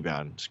couple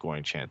rebound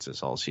scoring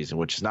chances all season,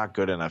 which is not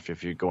good enough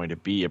if you're going to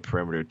be a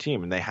perimeter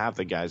team. And they have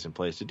the guys in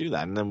place to do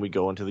that. And then we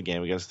go into the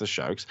game against the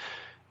Sharks.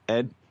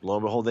 And lo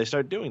and behold, they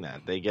start doing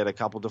that. They get a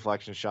couple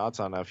deflection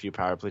shots on a few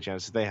power play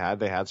chances they had.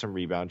 They had some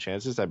rebound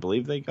chances. I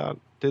believe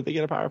did they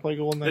get a power play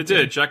goal in that game? They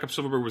did. Jakob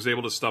Silfverberg was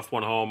able to stuff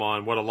one home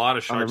on what a lot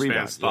of Sharks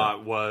fans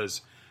thought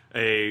was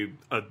a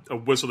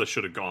whistle that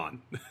should have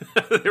gone.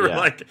 They were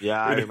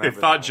they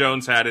thought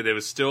Jones had it. It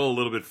was still a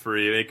little bit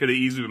free. It could have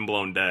easily been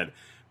blown dead.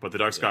 But the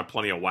Ducks got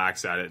plenty of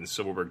whacks at it, and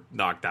Silfverberg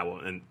knocked that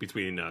one in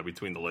between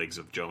the legs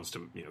of Jones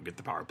to get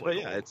the power play.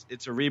 But yeah,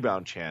 it's a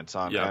rebound chance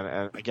on.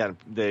 And again,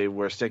 they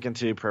were sticking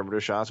to perimeter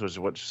shots,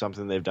 which is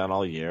something they've done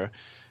all year.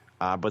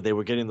 but they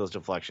were getting those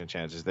deflection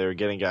chances. They were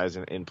getting guys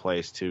in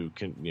place to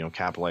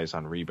capitalize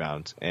on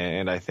rebounds,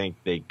 and I think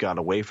they got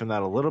away from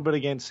that a little bit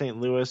against St.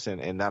 Louis,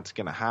 and that's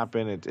going to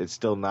happen. It's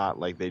still not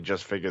like they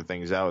just figured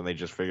things out and they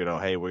just figured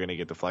out, hey, we're going to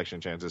get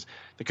deflection chances.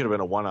 It could have been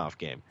a one-off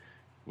game.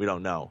 We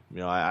don't know.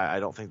 I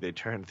don't think they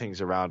turned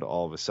things around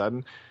all of a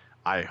sudden.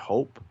 I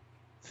hope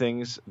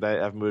things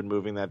that have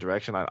moving that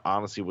direction. I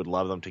honestly would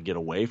love them to get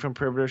away from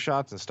perimeter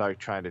shots and start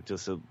trying to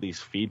just at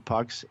least feed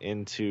pucks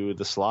into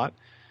the slot.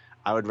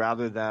 I would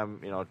rather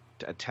them,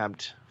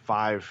 attempt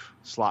 5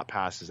 slot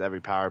passes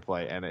every power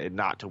play and it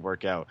not to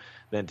work out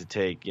than to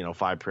take,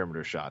 5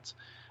 perimeter shots.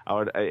 I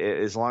would,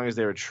 as long as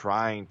they were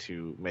trying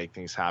to make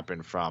things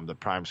happen from the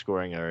prime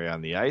scoring area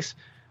on the ice,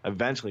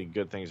 eventually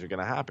good things are going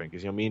to happen.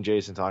 Because, me and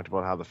Jason talked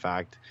about how the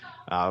fact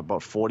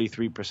about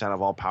 43%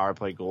 of all power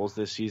play goals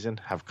this season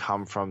have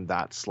come from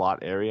that slot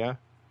area.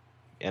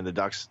 And the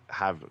Ducks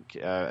have,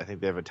 I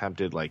think they've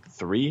attempted like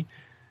 3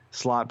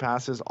 slot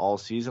passes all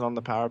season on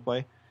the power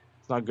play.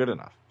 It's not good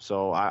enough.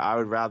 So I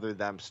would rather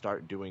them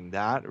start doing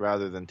that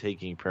rather than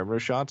taking perimeter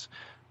shots.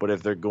 But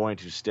if they're going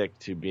to stick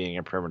to being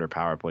a perimeter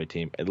power play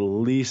team, at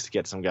least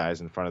get some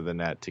guys in front of the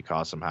net to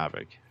cause some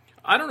havoc.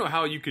 I don't know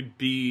how you could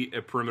be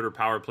a perimeter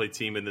power play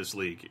team in this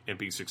league and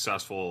be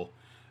successful.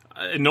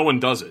 And no one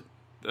does it.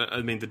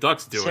 I mean, the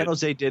Ducks do it. San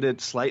Jose did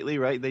it slightly,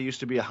 right? They used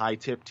to be a high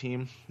tip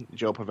team.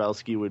 Joe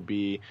Pavelski would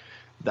be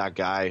that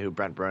guy who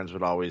Brent Burns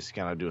would always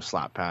kind of do a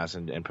slap pass,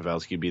 and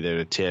Pavelski would be there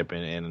to tip,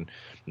 and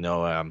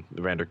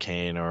Vander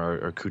Kane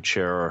or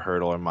Kucher or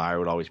Hurdle or Meyer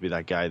would always be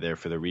that guy there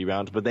for the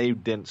rebounds. But they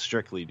didn't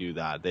strictly do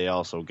that. They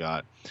also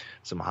got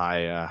some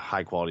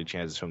high quality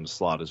chances from the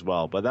slot as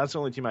well. But that's the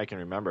only team I can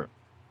remember.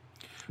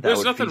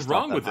 There's nothing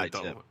wrong with it,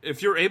 though. Tip.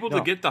 If you're able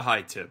to get the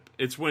high tip,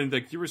 it's when,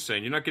 like you were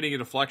saying, you're not getting a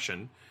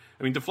deflection.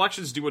 I mean,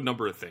 deflections do a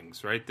number of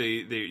things, right?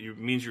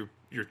 Means you're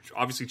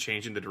obviously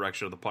changing the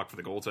direction of the puck for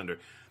the goaltender,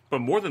 but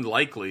more than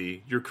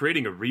likely, you're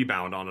creating a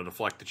rebound on a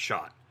deflected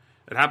shot.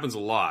 It happens a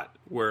lot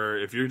where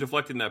if you're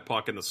deflecting that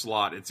puck in the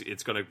slot,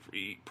 it's going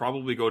to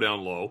probably go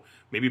down low,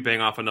 maybe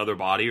bang off another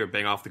body or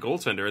bang off the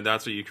goaltender, and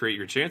that's where you create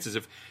your chances.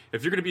 If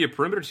you're going to be a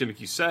perimeter team,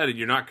 like you said, and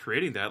you're not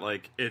creating that,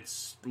 like,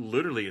 it's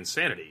literally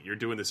insanity. You're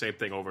doing the same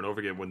thing over and over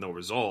again with no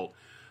result.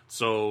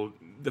 So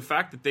the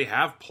fact that they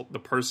have the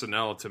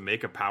personnel to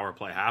make a power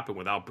play happen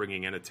without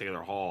bringing in a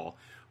Taylor Hall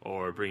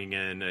or bringing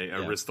in a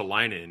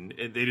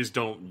Ristolainen, they just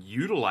don't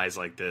utilize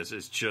like this.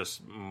 It's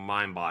just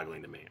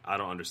mind-boggling to me. I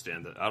don't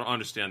understand that. I don't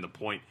understand the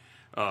point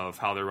of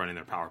how they're running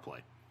their power play.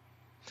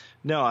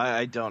 No,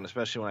 I don't,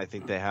 especially when I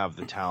think they have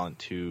the talent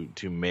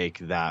to make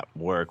that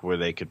work, where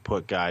they could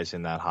put guys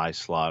in that high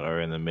slot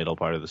or in the middle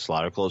part of the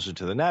slot or closer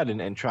to the net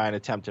and try and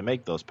attempt to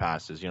make those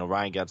passes.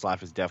 Ryan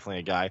Getzlaf is definitely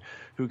a guy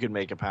who can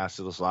make a pass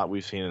to the slot.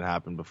 We've seen it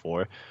happen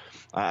before.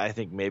 I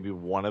think maybe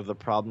one of the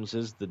problems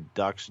is the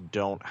Ducks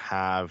don't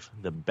have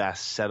the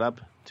best setup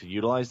to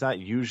utilize that.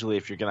 Usually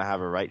if you're going to have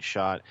a right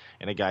shot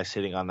and a guy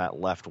sitting on that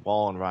left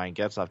wall and Ryan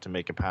Getzlaf to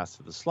make a pass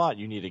to the slot,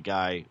 you need a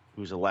guy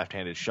who's a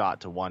left-handed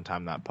shot to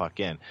one-time that puck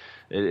in.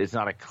 It's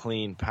not a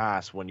clean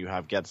pass when you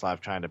have Getzlaf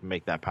trying to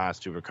make that pass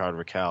to Rickard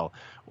Rakell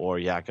or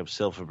Jakob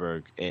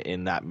Silfverberg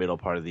in that middle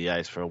part of the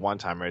ice for a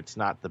one-timer. It's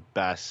not the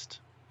best.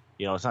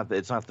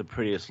 It's not the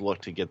prettiest look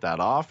to get that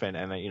off,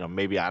 and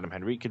maybe Adam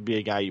Henrique could be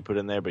a guy you put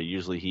in there, but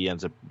usually he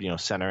ends up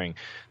centering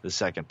the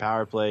second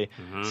power play.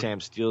 Mm-hmm. Sam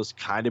Steele's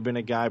kind of been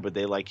a guy, but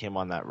they like him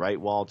on that right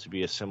wall to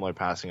be a similar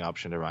passing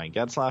option to Ryan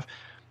Getzlaf.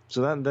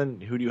 So then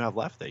who do you have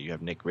left there? You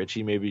have Nick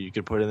Ritchie maybe you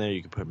could put in there.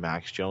 You could put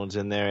Max Jones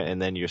in there,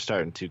 and then you're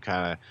starting to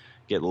kind of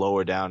get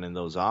lower down in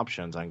those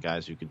options on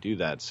guys who could do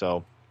that.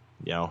 So,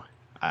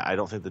 I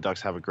don't think the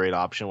Ducks have a great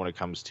option when it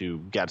comes to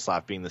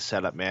Getzlaf being the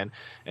setup man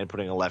and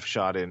putting a left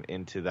shot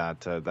into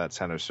that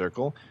center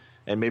circle.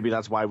 And maybe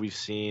that's why we've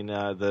seen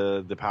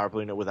the power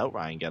play unit without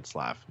Ryan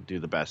Getzlaf do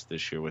the best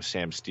this year, with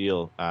Sam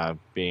Steele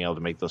being able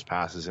to make those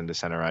passes into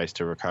center ice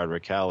to Rickard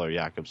Rakell or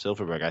Jakob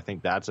Silfverberg. I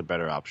think that's a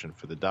better option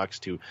for the Ducks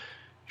to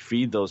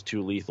feed those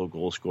 2 lethal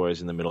goal scorers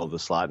in the middle of the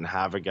slot and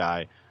have a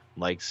guy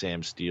like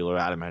Sam Steele or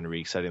Adam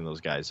Henrique setting those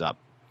guys up.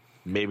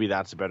 Maybe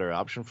that's a better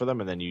option for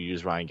them, and then you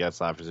use Ryan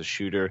Getzlaf as a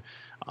shooter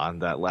on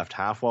that left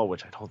half wall,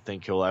 which I don't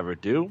think he'll ever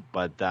do,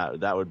 but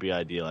that would be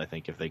ideal, I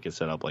think, if they could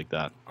set up like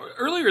that.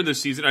 Earlier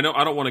this season, I know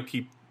I don't want to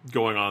keep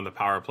going on the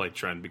power play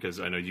trend because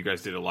I know you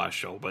guys did it last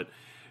show, but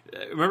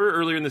remember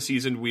earlier in the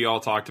season we all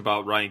talked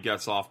about Ryan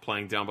Getzlaf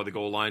playing down by the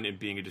goal line and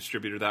being a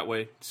distributor that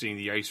way, seeing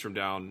the ice from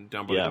down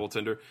by the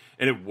goaltender,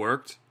 and it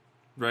worked,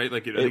 right?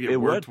 Like I think it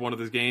worked one of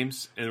the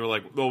games, and we're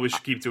like, well, we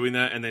should keep doing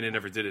that, and then it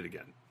never did it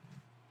again.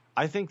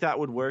 I think that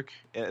would work.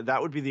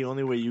 That would be the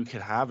only way you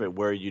could have it,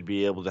 where you'd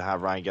be able to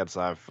have Ryan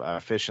Getzlaf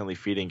efficiently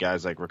feeding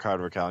guys like Rickard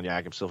Rakell and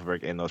Jakob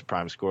Silfverberg in those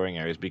prime scoring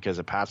areas, because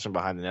a pass from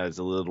behind the net is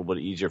a little bit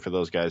easier for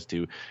those guys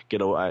to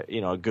get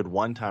a good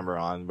one-timer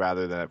on,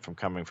 rather than from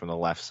coming from the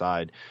left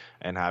side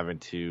and having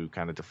to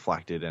kind of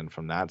deflect it in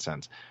from that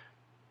sense.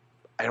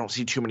 I don't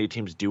see too many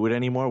teams do it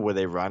anymore, where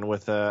they run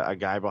with a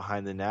guy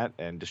behind the net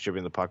and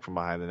distributing the puck from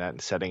behind the net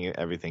and setting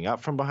everything up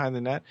from behind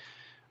the net.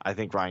 I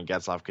think Ryan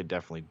Getzlaf could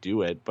definitely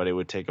do it, but it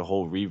would take a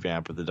whole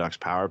revamp of the Ducks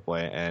power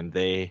play, and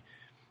they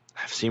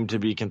seem to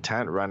be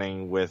content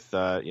running with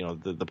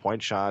the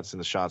point shots and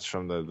the shots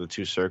from the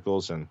two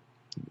circles. And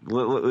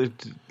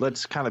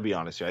let's kind of be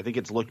honest here. I think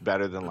it's looked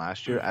better than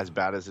last year. As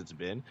bad as it's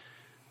been,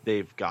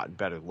 they've gotten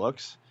better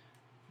looks.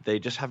 They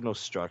just have no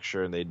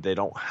structure, and they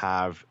don't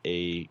have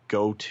a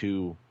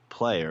go-to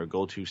play or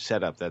go-to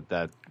setup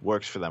that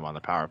works for them on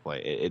the power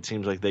play. It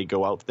seems like they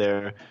go out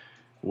there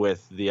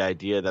with the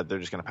idea that they're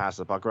just going to pass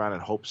the puck around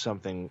and hope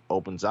something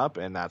opens up,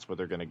 and that's what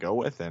they're going to go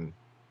with. And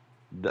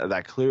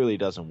that clearly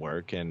doesn't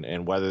work.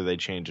 And whether they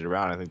change it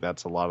around, I think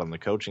that's a lot on the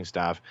coaching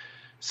staff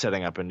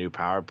setting up a new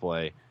power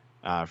play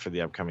for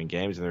the upcoming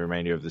games and the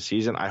remainder of the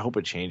season. I hope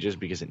it changes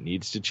because it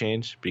needs to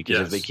change, because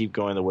if they keep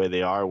going the way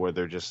they are, where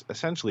they're just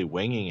essentially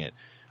winging it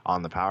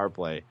on the power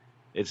play,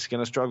 it's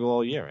going to struggle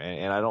all year.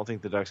 And I don't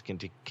think the Ducks can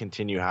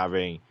continue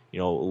having,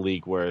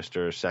 league worst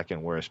or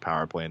second worst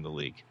power play in the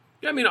league.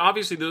 Yeah, I mean,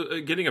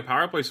 obviously, getting a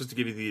power play is supposed to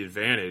give you the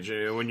advantage.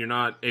 When you're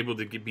not able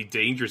to be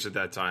dangerous at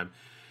that time,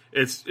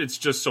 it's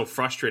just so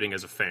frustrating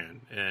as a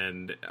fan.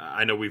 And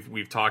I know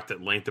we've talked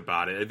at length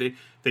about it.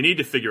 They need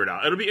to figure it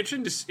out. It'll be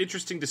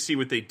interesting to see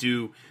what they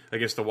do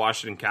against the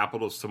Washington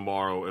Capitals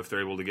tomorrow, if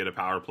they're able to get a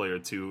power play or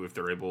two, if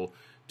they're able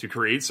to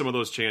create some of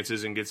those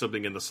chances and get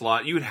something in the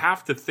slot. You would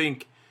have to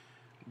think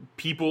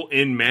people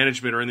in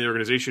management or in the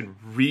organization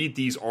read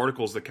these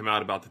articles that come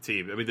out about the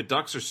team. I mean, the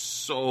Ducks are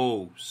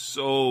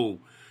so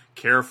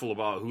careful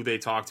about who they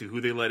talk to,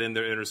 who they let in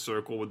their inner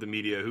circle with the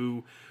media,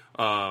 who's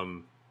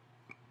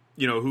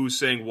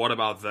saying what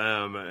about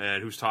them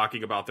and who's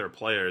talking about their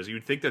players.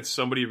 You'd think that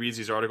somebody reads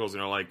these articles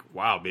and they're like,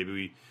 wow,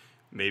 maybe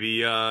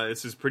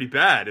this is pretty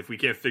bad if we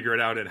can't figure it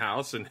out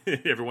in-house and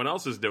everyone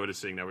else is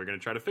noticing that we're going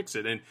to try to fix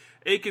it. And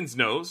Aikens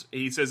knows.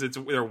 He says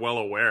they're well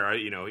aware.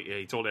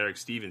 He told Eric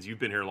Stevens, you've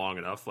been here long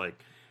enough,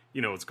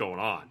 what's going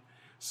on.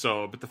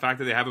 So, but the fact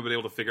that they haven't been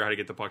able to figure out how to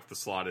get the puck to the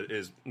slot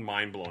is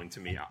mind-blowing to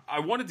me.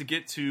 I wanted to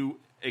get to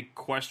a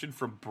question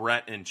from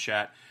Brett in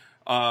chat.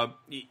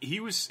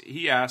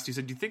 He asked, he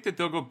said, do you think that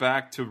they'll go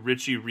back to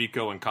Richie,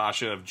 Rico, and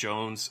Kasha if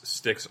Jones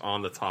sticks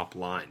on the top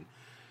line?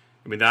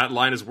 I mean, that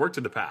line has worked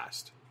in the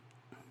past.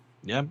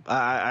 Yeah,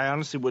 I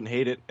honestly wouldn't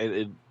hate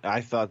it.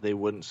 I thought they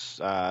wouldn't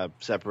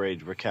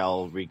separate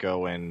Raquel,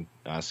 Rico, and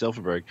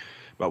Silfverberg,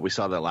 but we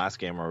saw that last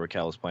game where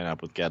Raquel was playing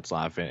up with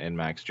Getzlaf and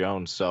Max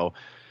Jones. So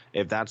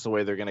if that's the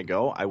way they're going to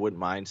go, I wouldn't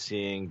mind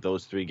seeing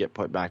those three get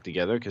put back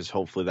together, because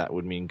hopefully that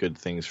would mean good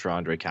things for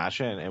Ondrej Kase.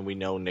 And we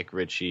know Nick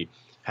Ritchie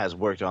has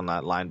worked on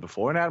that line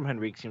before, and Adam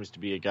Henrique seems to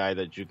be a guy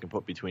that you can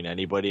put between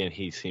anybody, and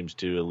he seems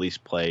to at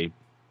least play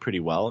pretty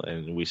well,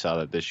 and we saw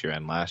that this year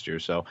and last year.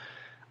 So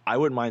I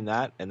wouldn't mind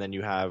that. And then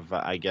you have,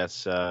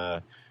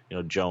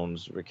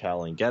 Jones,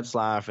 Raquel, and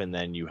Getzlaf, and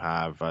then you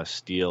have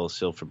Steele,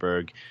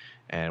 Silfverberg,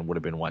 and would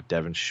have been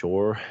Devon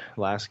Shore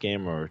last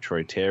game, or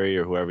Troy Terry,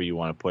 or whoever you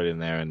want to put in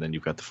there, and then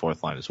you've got the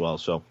fourth line as well.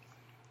 So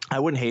I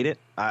wouldn't hate it.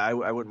 I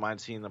wouldn't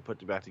mind seeing them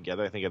put it back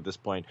together. I think at this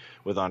point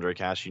with Ondrej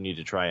Kase, you need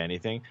to try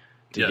anything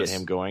to get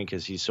him going,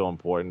 because he's so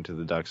important to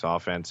the Ducks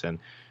offense. And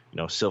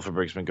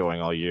Silfverberg's been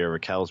going all year,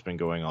 Raquel's been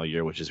going all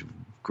year, which is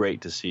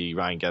great to see.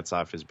 Ryan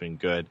Getzlaf has been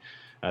good.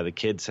 The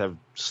kids have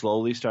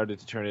slowly started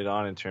to turn it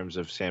on in terms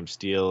of Sam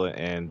Steele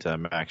and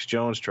Max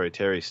Jones. Troy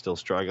Terry's still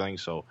struggling,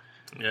 so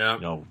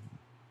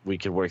we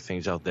could work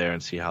things out there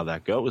and see how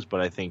that goes.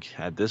 But I think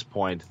at this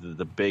point,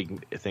 the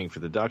big thing for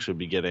the Ducks would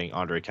be getting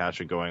Ondrej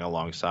Kase going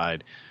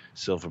alongside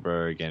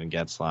Silfverberg and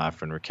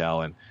Getzlaf and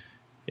Raquel. And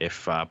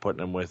if putting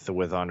them with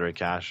Ondrej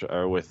Kase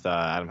or with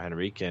Adam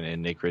Henrique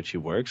and Nick Ritchie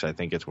works, I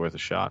think it's worth a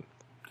shot.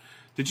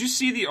 Did you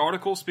see the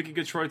article, speaking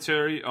of Troy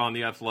Terry, on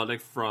The Athletic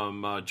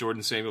from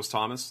Jordan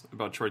Samuels-Thomas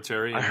about Troy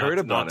Terry? I heard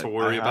about it. Not to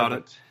worry about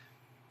it.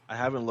 I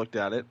haven't looked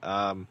at it.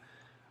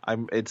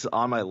 It's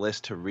on my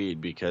list to read,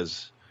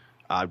 because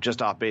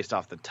based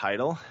off the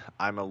title,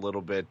 I'm a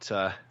little bit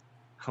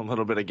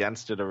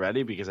against it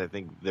already, because I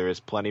think there is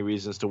plenty of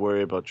reasons to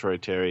worry about Troy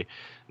Terry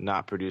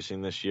not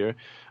producing this year.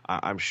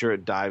 I'm sure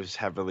it dives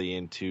heavily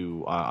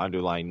into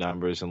underlying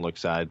numbers and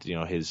looks at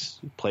his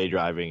play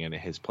driving and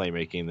his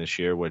playmaking this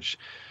year, which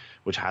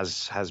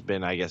has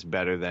been, I guess,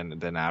 better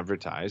than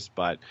advertised.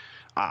 But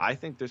I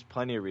think there's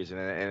plenty of reason,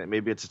 and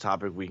maybe it's a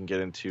topic we can get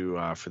into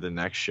for the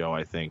next show,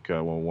 I think,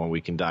 when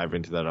we can dive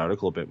into that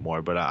article a bit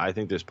more. But I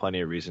think there's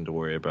plenty of reason to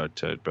worry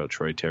about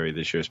Troy Terry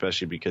this year,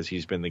 especially because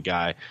he's been the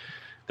guy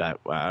that,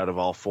 out of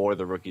all four of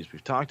the rookies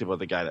we've talked about,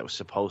 the guy that was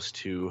supposed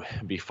to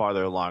be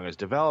farther along his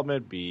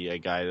development, be a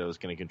guy that was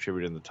going to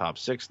contribute in the top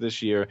six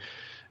this year.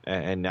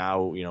 And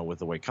now, with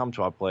the way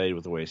Comtois played,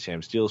 with the way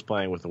Sam Steele's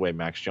playing, with the way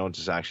Max Jones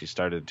has actually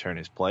started to turn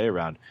his play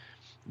around,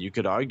 you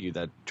could argue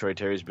that Troy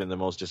Terry's been the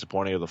most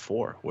disappointing of the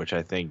four, which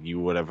I think you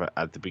would have,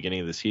 at the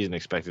beginning of the season,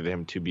 expected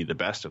him to be the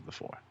best of the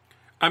four.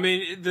 I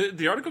mean,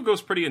 the article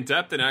goes pretty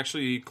in-depth and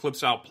actually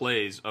clips out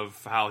plays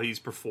of how he's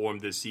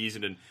performed this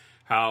season and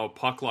how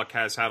puck luck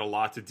has had a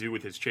lot to do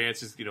with his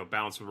chances,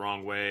 bouncing the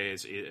wrong way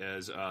as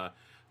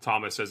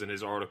Thomas says in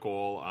his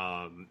article.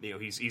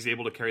 He's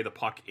able to carry the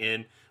puck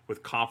in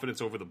with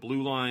confidence over the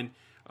blue line.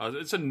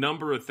 It's a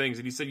number of things.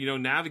 And he said,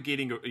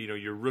 navigating,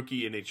 your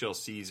rookie NHL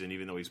season,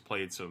 even though he's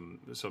played some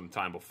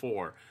time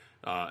before,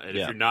 if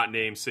you're not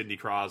named Sidney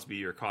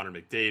Crosby or Connor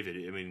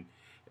McDavid, I mean,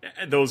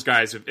 those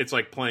guys, it's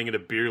like playing in a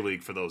beer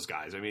league for those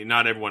guys. I mean,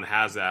 not everyone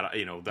has that,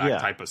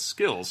 type of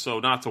skill. So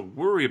not to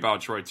worry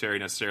about Troy Terry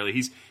necessarily.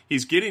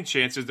 He's getting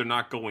chances. They're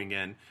not going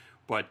in.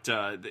 But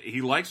he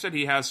likes that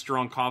he has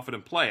strong,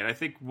 confident play. And I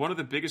think one of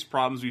the biggest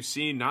problems we've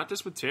seen, not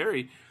just with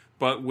Terry,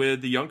 but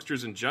with the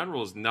youngsters in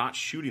general, is not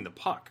shooting the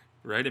puck,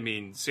 right? I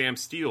mean, Sam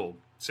Steele,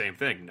 same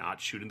thing, not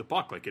shooting the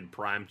puck. Like in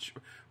prime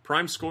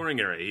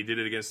scoring area, he did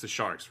it against the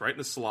Sharks, right in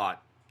the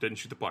slot, didn't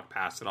shoot the puck,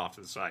 passed it off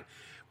to the side.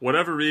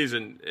 Whatever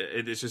reason,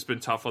 it's just been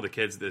tough for the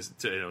kids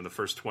in the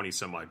first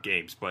 20-some-odd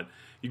games. But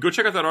you go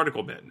check out that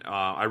article, Ben.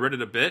 I read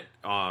it a bit.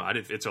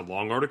 It's a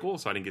long article,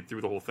 so I didn't get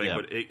through the whole thing. Yeah.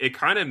 But it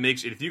kind of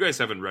makes it. If you guys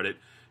haven't read it,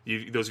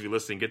 those of you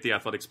listening, get the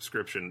Athletic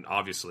subscription.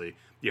 Obviously,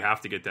 you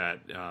have to get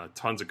that.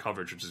 Tons of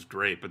coverage, which is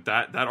great. But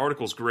that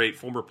article is great.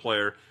 Former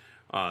player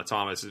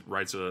Thomas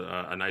writes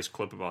a nice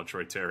clip about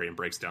Troy Terry and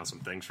breaks down some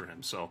things for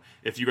him. So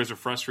if you guys are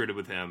frustrated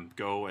with him,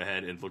 go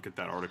ahead and look at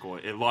that article.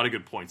 A lot of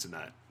good points in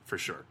that. For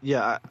sure.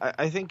 Yeah,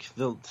 I think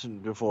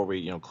before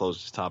we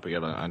close this topic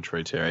out on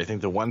Troy Terry, I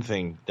think the one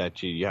thing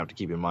that you have to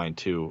keep in mind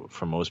too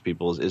for most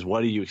people is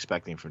what are you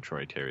expecting from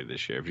Troy Terry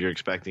this year? If you're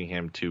expecting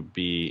him to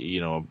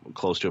be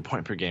close to a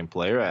point per game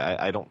player,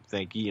 I don't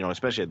think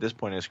especially at this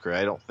point in his career,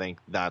 I don't think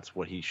that's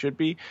what he should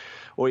be,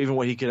 or even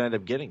what he could end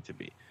up getting to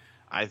be.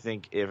 I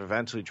think if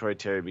eventually Troy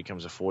Terry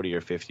becomes a 40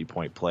 or 50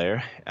 point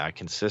player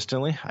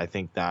consistently, I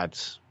think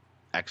that's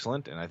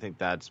excellent, and I think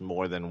that's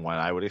more than what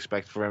I would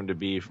expect for him to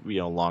be,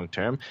 long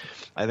term.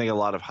 I think a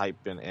lot of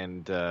hype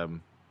and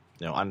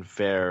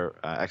unfair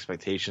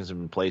expectations have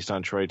been placed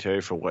on Troy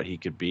Terry for what he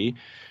could be,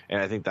 and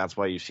I think that's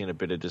why you've seen a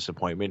bit of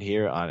disappointment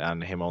here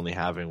on him only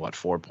having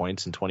 4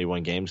 points in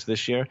 21 games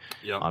this year,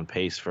 on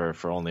pace for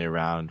only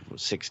around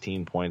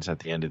 16 points at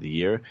the end of the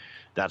year.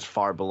 That's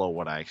far below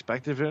what I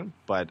expected of him,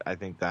 but I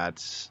think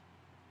that's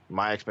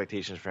my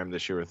expectations for him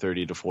this year were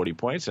 30 to 40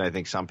 points, and I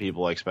think some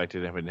people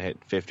expected him to hit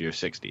 50 or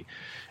 60.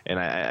 And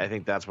I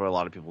think that's where a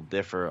lot of people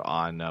differ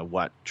on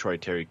what Troy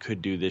Terry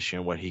could do this year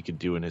and what he could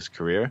do in his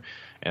career.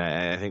 And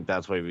I think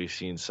that's why we've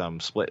seen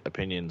some split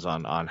opinions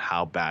on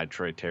how bad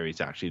Troy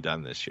Terry's actually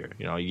done this year.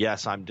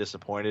 Yes, I'm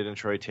disappointed in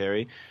Troy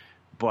Terry,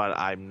 but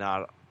I'm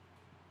not.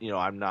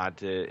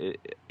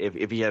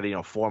 If he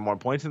had 4 more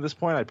points at this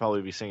point, I'd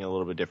probably be singing a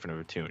little bit different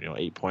of a tune.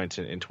 8 points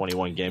in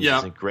 21 games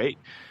isn't great,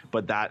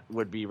 but that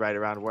would be right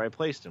around where I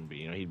placed him.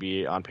 He'd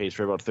be on pace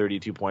for about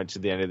 32 points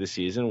at the end of the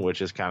season,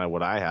 which is kind of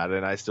what I had.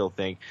 And I still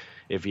think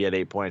if he had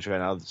 8 points right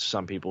now,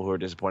 some people who are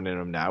disappointed in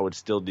him now would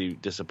still be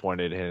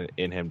disappointed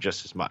in him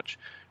just as much,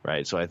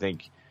 right? So I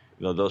think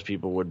those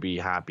people would be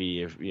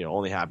happy if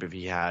only happy if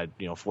he had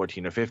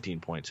 14 or 15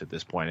 points at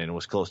this point and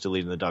was close to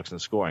leading the Ducks in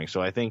scoring. So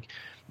I think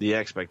the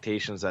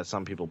expectations that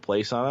some people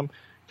place on him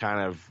kind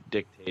of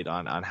dictate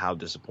on how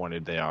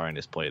disappointed they are in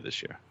his play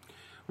this year.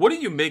 What do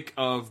you make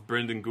of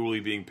Brendan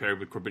Gooley being paired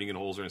with Corbinian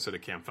Holzer instead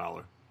of Cam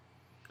Fowler?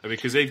 I mean,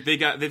 because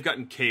they've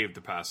gotten caved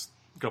the past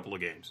couple of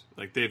games.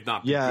 Like they've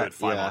not been good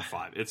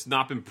 5-on-5. It's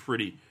not been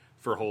pretty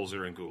for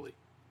Holzer and Gooley.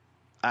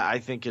 I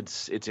think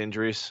it's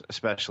injuries,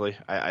 especially.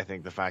 I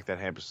think the fact that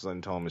Hampus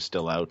Lindholm is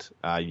still out,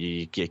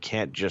 you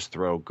can't just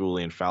throw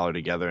Gooley and Fowler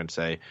together and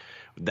say,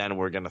 then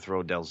we're going to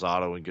throw Del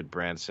Zotto and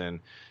Goodbranson.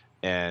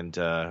 And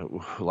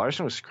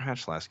Larson was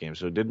scratched last game.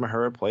 So did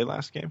Mahura play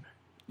last game?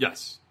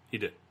 Yes, he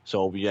did.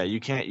 So yeah, you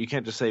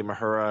can't just say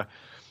Mahura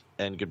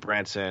and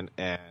Goodbranson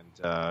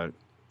and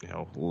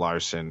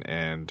Larson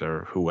and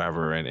or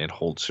whoever and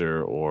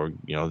Holzer, or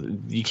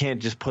you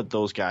can't just put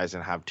those guys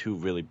and have two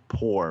really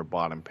poor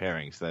bottom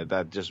pairings.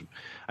 That just,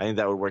 I think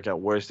that would work out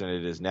worse than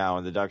it is now.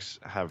 And the Ducks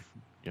have,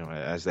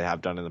 as they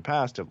have done in the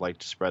past, have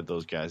liked to spread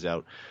those guys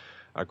out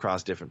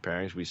across different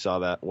pairings. We saw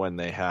that when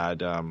they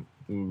had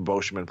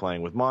Boschman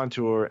playing with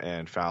Montour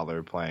and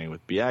Fowler playing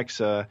with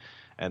Bieksa,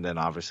 and then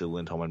obviously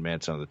Lindholm and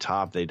Manson on the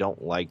top. They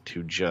don't like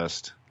to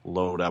just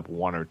load up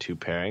 1 or 2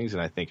 pairings,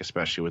 and I think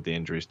especially with the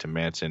injuries to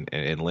Manson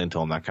and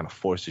Lindholm, that kind of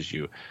forces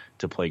you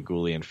to play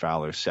Gooley and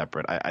Fowler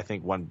separate. I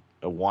think one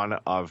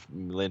of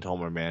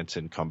Lindholm or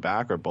Manson come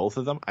back, or both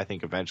of them, I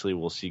think eventually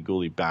we'll see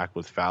Gooley back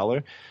with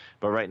Fowler.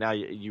 But right now,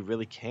 you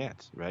really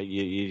can't, right?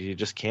 You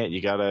just can't.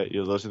 You gotta.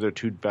 Those are their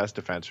 2 best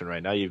defensemen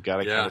right now. You've got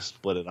to kind of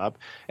split it up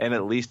and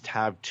at least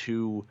have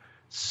 2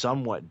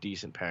 somewhat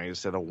decent pairings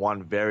instead of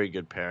 1 very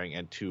good pairing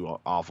and 2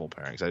 awful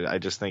pairings. I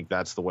just think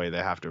that's the way they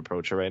have to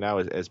approach it right now.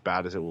 As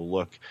bad as it will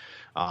look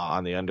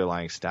on the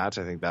underlying stats,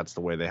 I think that's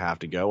the way they have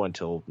to go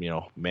until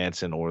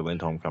Manson or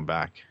Lindholm come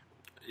back.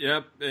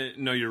 Yep,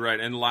 no, you're right.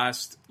 And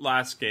last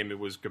game it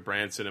was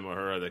Goodbranson and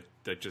Mahura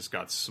that just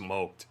got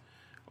smoked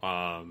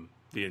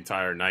the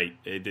entire night.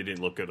 They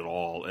didn't look good at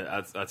all.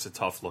 That's a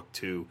tough look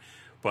too.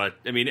 But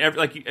I mean,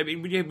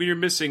 when you're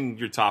missing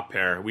your top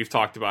pair, we've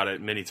talked about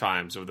it many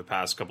times over the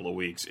past couple of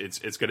weeks.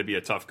 It's going to be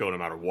a tough go no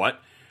matter what.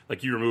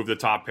 Like you remove the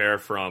top pair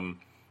from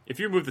if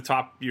you remove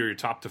your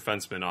top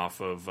defenseman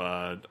off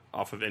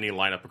of any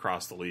lineup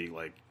across the league,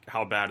 like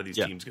how bad are these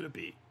teams going to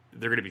be?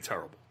 They're going to be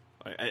terrible.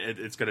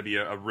 It's going to be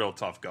a real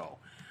tough go.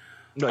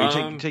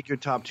 No, you take your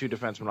top 2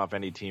 defensemen off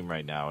any team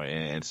right now,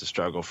 and it's a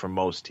struggle for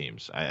most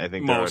teams. I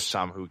think there are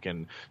some who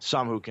can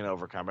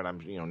overcome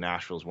it.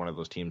 Nashville's one of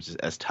those teams.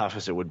 As tough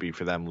as it would be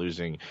for them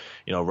losing,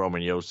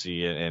 Roman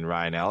Josi and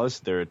Ryan Ellis,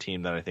 they're a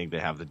team that I think they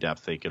have the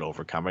depth they could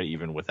overcome it,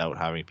 even without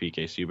having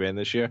PK Subban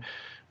this year.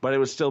 But it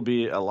would still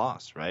be a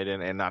loss, right?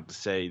 And not to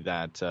say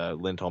that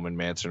Lindholm and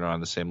Manson are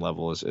on the same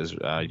level as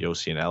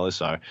Josi and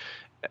Ellis are.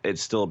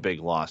 It's still a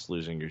big loss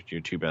losing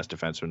your 2 best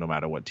defensemen, no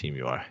matter what team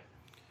you are.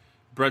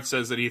 Brett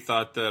says that he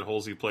thought that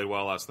Holsey played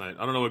well last night.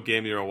 I don't know what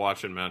game you were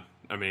watching, man.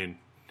 I mean,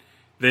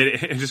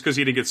 just because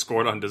he didn't get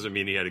scored on doesn't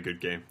mean he had a good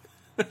game.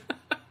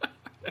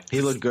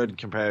 He looked good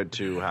compared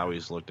to how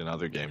he's looked in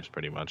other games,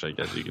 pretty much, I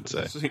guess you could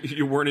say.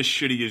 You weren't as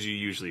shitty as you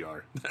usually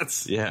are.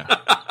 Yeah.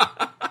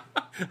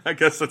 I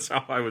guess that's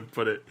how I would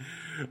put it.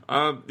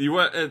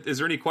 Is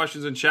there any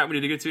questions in chat we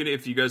need to get to?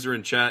 If you guys are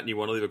in chat and you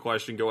want to leave a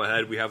question, go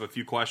ahead. We have a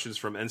few questions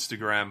from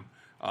Instagram.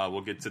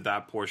 We'll get to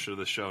that portion of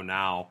the show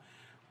now.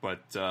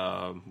 But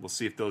we'll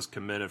see if those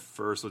come in at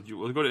first.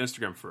 We'll go to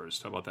Instagram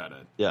first. How about that,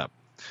 Ed? Yeah.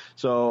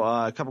 So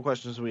a couple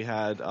questions we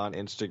had on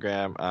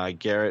Instagram.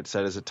 Garrett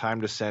said, is it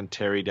time to send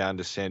Terry down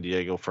to San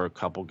Diego for a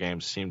couple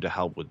games? Seemed to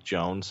help with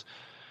Jones.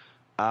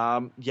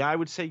 Yeah, I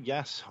would say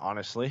yes,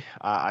 honestly.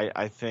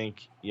 I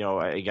think,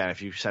 again,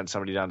 if you send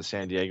somebody down to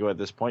San Diego at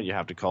this point, you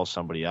have to call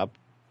somebody up.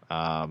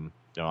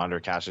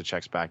 Andre Kasha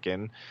checks back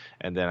in,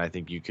 and then I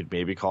think you could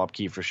maybe call up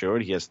Kiefer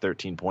Sherwood. He has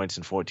 13 points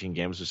in 14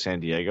 games with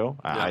San Diego.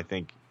 Yeah. I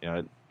think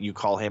you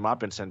call him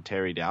up and send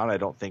Terry down. I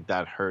don't think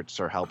that hurts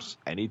or helps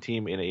any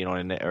team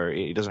or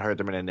it doesn't hurt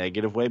them in a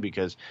negative way,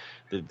 because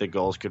the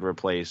goals could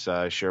replace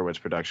Sherwood's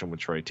production with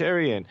Troy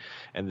Terry, and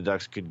the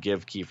Ducks could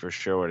give Kiefer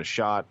Sherwood a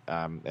shot.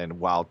 And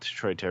while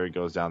Troy Terry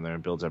goes down there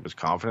and builds up his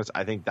confidence,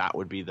 I think that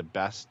would be the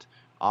best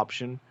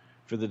option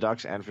for the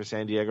Ducks and for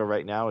San Diego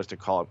right now, is to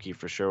call up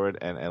Kiefer Sherwood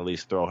and at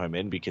least throw him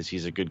in, because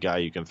he's a good guy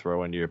you can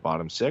throw into your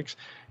bottom 6.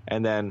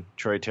 And then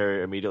Troy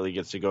Terry immediately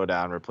gets to go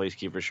down, replace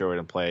Kiefer Sherwood,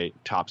 and play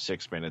top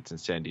 6 minutes in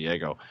San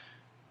Diego.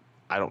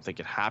 I don't think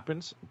it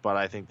happens, but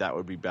I think that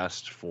would be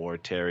best for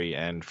Terry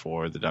and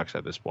for the Ducks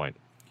at this point.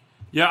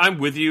 Yeah, I'm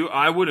with you.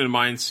 I wouldn't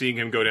mind seeing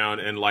him go down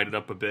and light it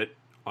up a bit.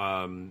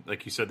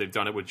 Like you said, they've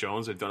done it with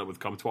Jones. They've done it with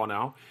Comtois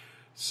now.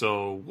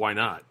 So why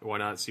not? Why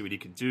not see what he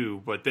can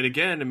do? But then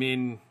again, I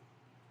mean,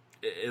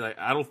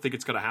 I don't think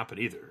it's going to happen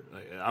either.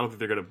 I don't think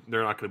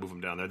they're not going to move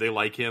him down there. They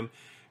like him,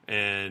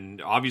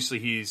 and obviously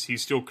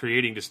he's still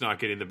creating, just not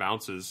getting the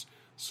bounces.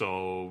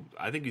 So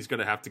I think he's going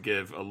to have to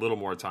give a little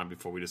more time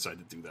before we decide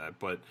to do that.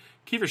 But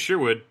Kiefer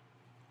Sherwood,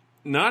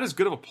 not as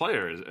good of a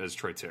player as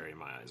Troy Terry in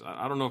my eyes.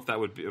 I don't know if that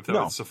would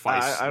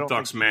suffice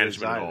Ducks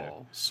management at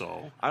all.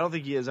 So I don't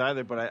think he is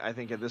either. But I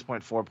think at this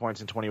point, 4 points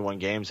in 21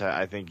 games,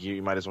 I think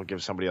you might as well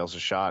give somebody else a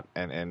shot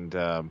and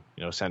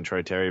send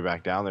Troy Terry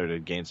back down there to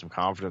gain some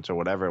confidence or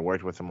whatever. It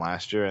worked with him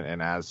last year,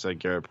 and as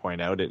Garrett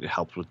pointed out, it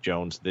helped with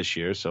Jones this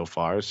year so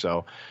far.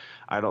 So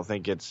I don't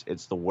think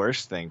it's the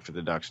worst thing for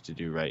the Ducks to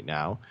do right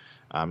now.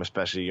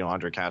 Especially,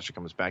 Andre Kasha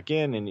comes back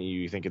in, and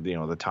you think of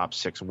the top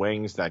 6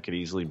 wings that could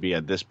easily be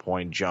at this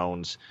point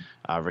Jones,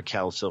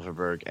 Raquel,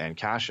 Silverberg, and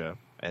Kasha,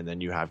 and then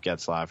you have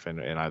Getzlaf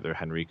and either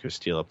Henrique or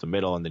Steele up the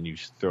middle, and then you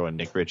throw in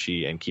Nick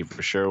Ritchie and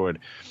Kiefer Sherwood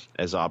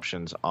as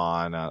options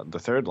on the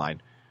third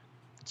line.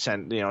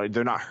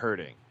 They're not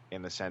hurting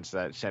in the sense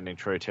that sending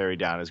Troy Terry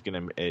down is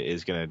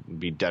gonna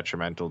be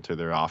detrimental to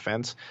their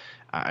offense.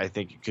 I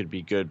think it could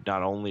be good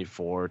not only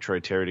for Troy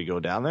Terry to go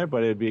down there,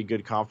 but it'd be a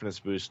good confidence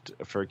boost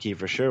for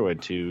Kiefer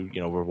Sherwood to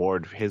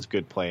reward his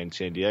good play in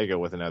San Diego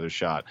with another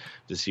shot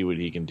to see what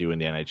he can do in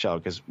the NHL.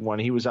 Because when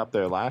he was up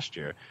there last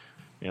year,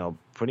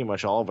 pretty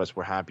much all of us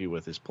were happy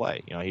with his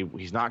play.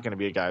 He's not going to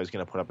be a guy who's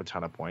going to put up a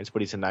ton of points,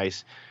 but he's a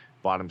nice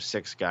bottom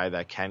 6 guy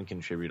that can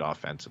contribute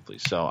offensively.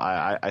 So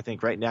I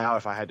think right now,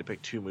 if I had to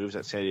pick 2 moves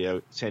that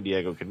San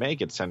Diego could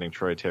make, it's sending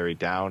Troy Terry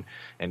down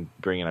and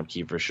bringing up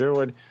Kiefer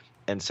Sherwood,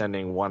 and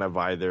sending one of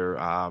either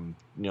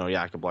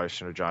Jakob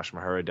Larsson or Josh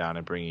Mahura down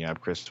and bringing up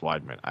Chris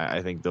Weidman.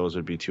 I think those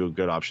would be 2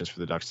 good options for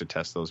the Ducks to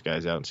test those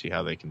guys out and see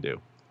how they can do.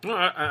 No,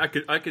 I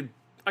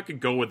could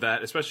go with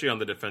that, especially on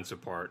the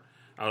defensive part.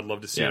 I would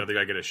love to see another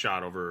guy get a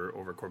shot over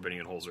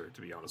Corbinian and Holzer,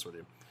 to be honest with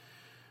you.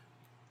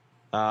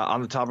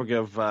 On the topic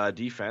of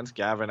defense,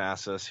 Gavin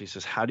asks us, he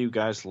says, how do you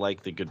guys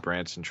like the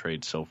Goodbranson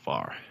trade so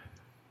far?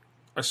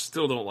 I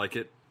still don't like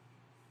it.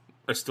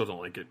 If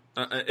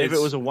it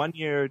was a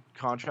 1-year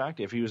contract,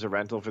 if he was a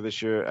rental for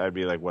this year, I'd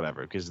be like,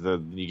 whatever, because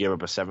you gave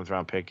up a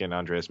 7th-round pick in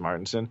Andreas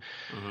Martinson.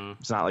 Mm-hmm.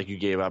 It's not like you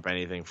gave up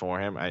anything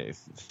for him.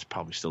 It's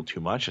probably still too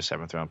much. A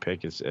 7th-round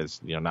pick is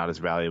not as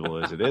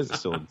valuable as it is. It's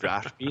still a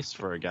draft piece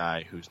for a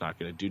guy who's not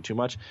going to do too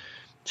much.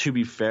 To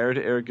be fair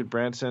to Erik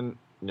Goodbranson,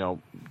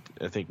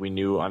 I think we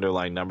knew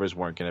underlying numbers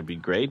weren't going to be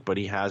great, but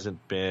he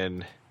hasn't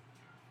been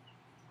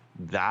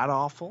that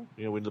awful.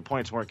 When the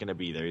points weren't going to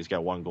be there. He's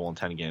got 1 goal in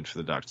 10 games for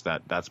the Ducks.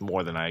 That's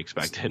more than I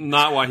expected.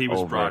 Not why he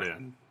was brought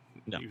in.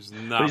 No. He was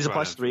not. But he's a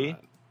 +3.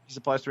 He's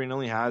a +3 and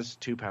only has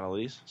 2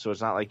 penalties, so it's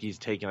not like he's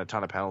taking a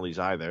ton of penalties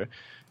either.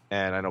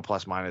 And I know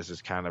plus minus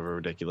is kind of a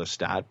ridiculous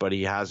stat, but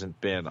he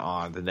hasn't been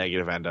on the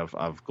negative end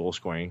of goal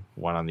scoring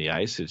one on the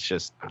ice. It's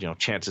just,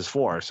 chances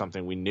for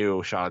something we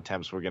knew shot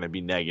attempts were going to be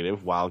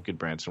negative while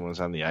Goodbranson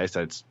was on the ice.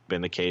 That's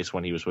been the case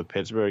when he was with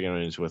Pittsburgh and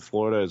when he was with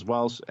Florida as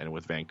well and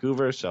with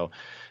Vancouver. So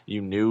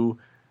you knew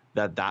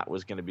that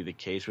was going to be the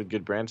case with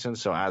Goodbranson.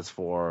 So as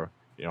for,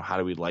 how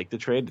do we like the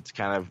trade? It's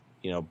kind of,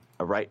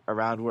 right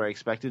around where I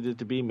expected it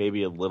to be,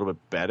 maybe a little bit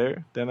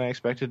better than I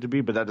expected it to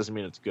be, but that doesn't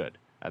mean it's good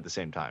at the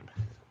same time.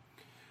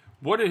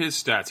 What are his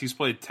stats? He's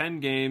played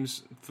 10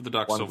 games for the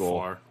Ducks One so goal.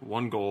 far.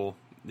 1 goal.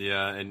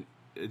 Yeah, and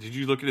did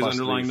you look at his Plus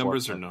underlying 3, 4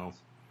 numbers or points. no?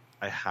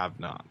 I have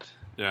not.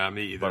 Yeah,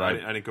 me either. But I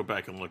didn't go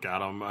back and look at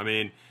them. I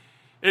mean,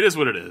 it is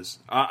what it is.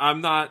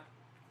 I'm not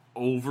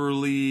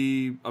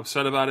overly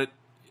upset about it.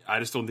 I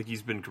just don't think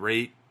he's been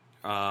great.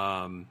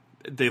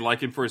 They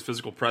like him for his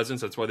physical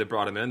presence. That's why they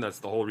brought him in. That's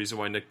the whole reason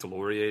why Nick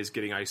Delorier is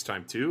getting ice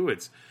time too.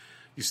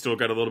 You still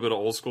got a little bit of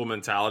old school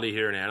mentality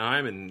here in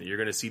Anaheim, and you're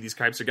going to see these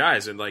types of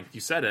guys. And like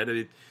you said,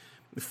 Ed,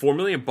 $4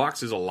 million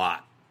is a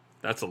lot.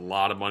 That's a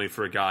lot of money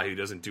for a guy who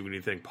doesn't do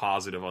anything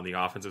positive on the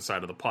offensive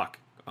side of the puck.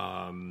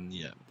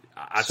 Yeah.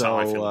 That's how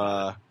I feel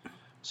about it.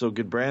 So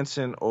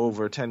Goodbranson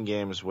over 10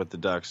 games with the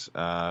Ducks,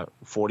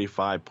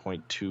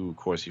 45.2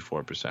 Corsi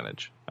for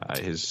percentage.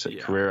 His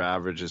career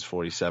average is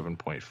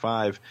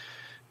 47.5.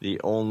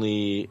 The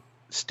only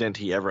stint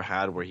he ever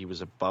had where he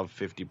was above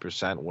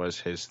 50% was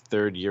his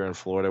third year in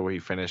Florida, where he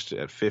finished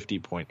at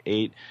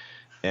 50.8.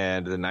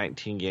 And the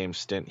 19-game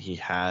stint he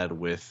had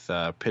with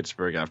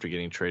Pittsburgh after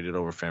getting traded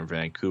over from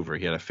Vancouver,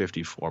 he had a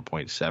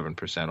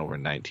 54.7% over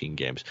 19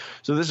 games.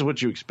 So this is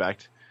what you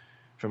expect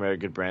from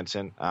Erik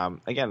Goodbranson.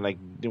 Again, like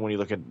when you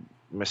look at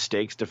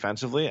mistakes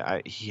defensively,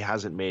 he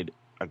hasn't made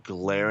a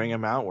glaring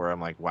amount where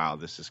I'm like, wow,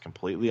 this is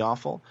completely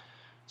awful.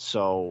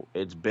 So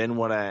it's been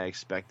what I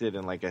expected,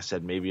 and like I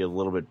said, maybe a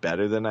little bit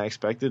better than I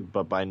expected,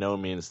 but by no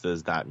means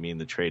does that mean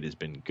the trade has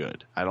been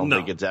good. I don't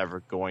think it's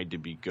ever going to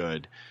be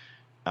good.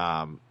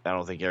 I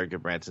don't think Erik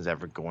Goodbranson's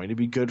ever going to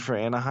be good for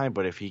Anaheim,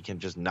 but if he can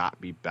just not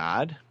be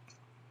bad,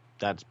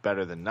 that's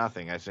better than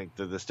nothing. I think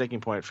the sticking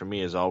point for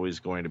me is always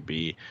going to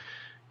be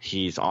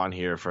he's on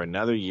here for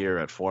another year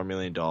at $4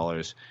 million,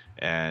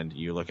 and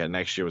you look at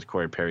next year with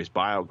Corey Perry's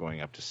buyout going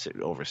up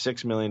to over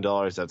 $6 million.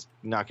 That's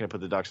not going to put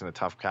the Ducks in a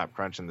tough cap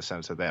crunch in the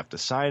sense that they have to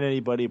sign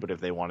anybody, but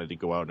if they wanted to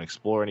go out and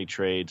explore any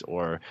trades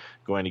or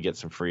going to get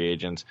some free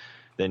agents,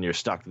 then you're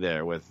stuck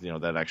there with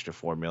that extra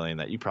 $4 million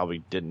that you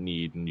probably didn't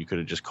need, and you could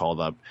have just called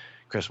up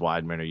Chris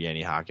Weidman or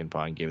Yanni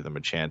Hakanpää and gave them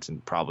a chance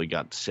and probably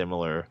got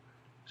similar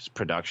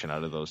production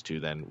out of those two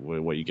than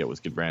what you get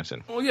with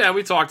Goodbranson. Well, yeah,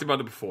 we talked about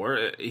it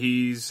before.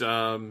 He's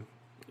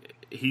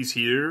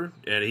here,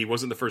 and he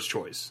wasn't the first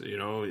choice.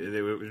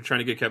 They were trying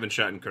to get Kevin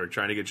Shattenkirk,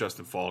 trying to get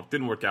Justin Falk.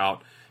 Didn't work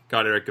out.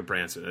 Got Erik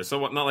Goodbranson. It's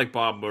not like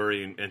Bob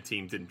Murray and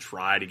team didn't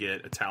try to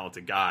get a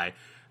talented guy.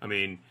 I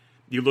mean,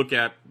 you look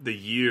at the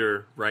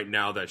year right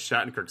now that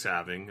Shattenkirk's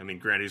having. I mean,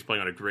 granted, he's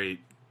playing on a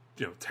great,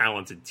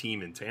 talented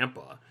team in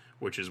Tampa,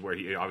 which is where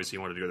he obviously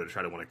wanted to go there to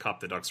try to win a cup.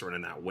 The Ducks are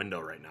in that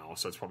window right now,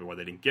 so that's probably why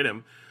they didn't get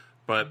him.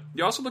 But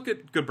you also look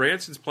at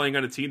Goodbranson's playing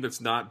on a team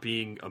that's not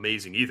being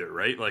amazing either,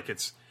 right? Like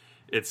it's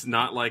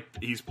not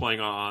like he's playing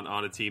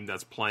on a team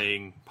that's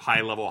playing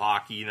high-level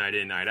hockey night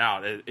in, night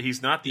out.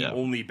 He's not the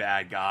only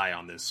bad guy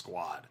on this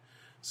squad.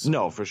 So.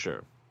 No, for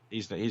sure.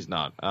 He's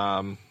not.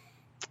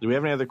 Do we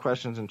have any other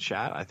questions in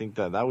chat? I think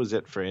that was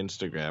it for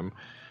Instagram.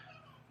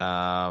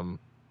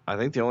 I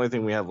think the only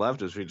thing we have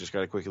left is we just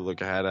got to quickly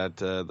look ahead at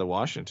the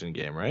Washington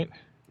game, right?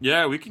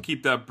 Yeah, we can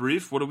keep that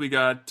brief. What do we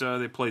got?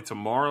 They play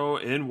tomorrow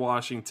in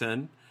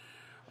Washington.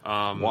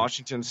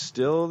 Washington's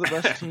still the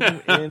best team in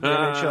the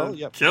NHL.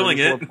 Yep, killing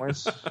it.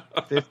 Points,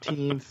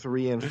 15,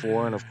 3, and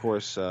 4, and of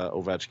course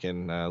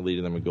Ovechkin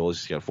leading them in goals.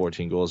 He's got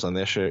 14 goals on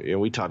this year.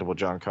 We talked about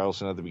John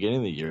Carlson at the beginning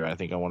of the year. I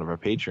think on one of our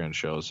Patreon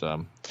shows.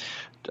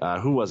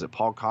 Who was it?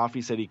 Paul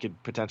Coffey said he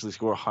could potentially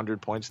score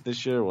 100 points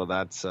this year. Well,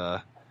 that's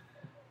out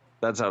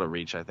of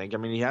reach, I think. I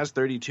mean, he has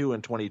 32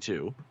 and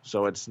 22,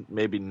 so it's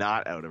maybe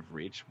not out of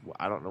reach.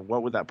 I don't know.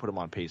 What would that put him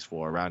on pace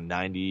for? Around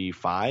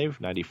 95,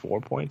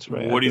 94 points,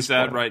 right? What he's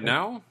at right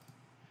now?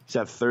 He's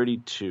at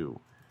 32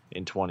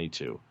 in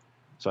 22.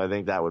 So I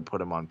think that would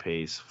put him on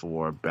pace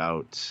for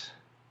about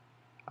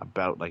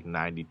like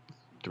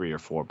 93 or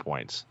 4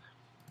 points.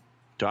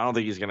 So I don't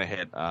think he's going to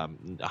hit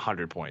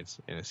 100 points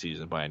in a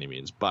season by any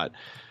means, but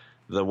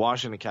the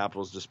Washington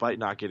Capitals, despite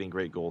not getting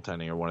great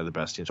goaltending, are one of the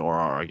best teams, or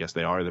I guess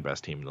they are the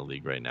best team in the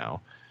league right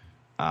now.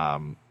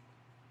 So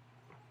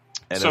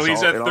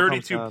he's at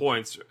 32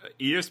 points.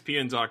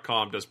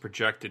 ESPN.com does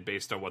projected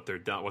based on what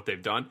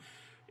they've done.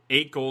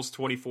 8 goals,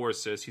 24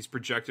 assists. He's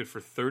projected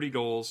for 30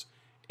 goals,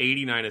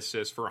 89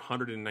 assists for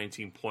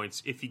 119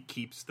 points if he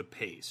keeps the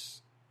pace.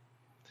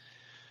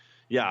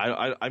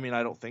 Yeah, I mean,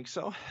 I don't think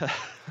so,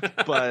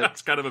 but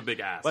That's kind of a big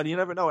ask. But you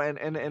never know.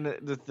 And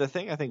the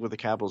thing I think with the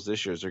Capitals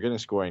this year is they're getting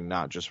scoring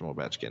not just from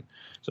Ovechkin.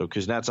 So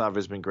Kuznetsov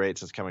has been great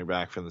since coming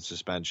back from the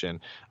suspension.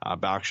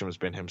 Backstrom's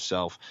been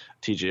himself.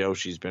 TJ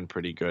Oshie's been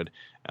pretty good.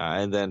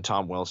 And then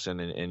Tom Wilson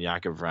and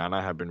Jakub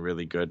Vrana have been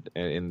really good.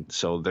 And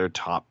so their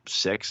top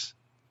six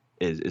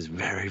is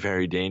very,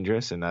 very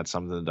dangerous, and that's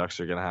something the Ducks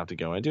are going to have to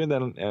go into. And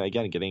then,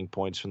 again, getting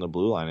points from the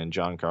blue line and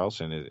John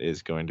Carlson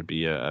is going to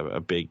be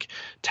a big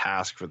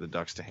task for the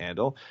Ducks to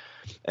handle.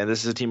 And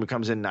this is a team who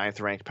comes in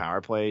 9th-ranked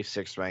power play,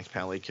 6th-ranked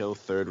penalty kill,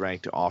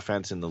 3rd-ranked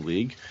offense in the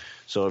league.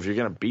 So if you're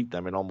going to beat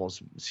them, it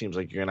almost seems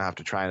like you're going to have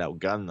to try and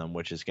outgun them,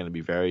 which is going to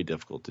be very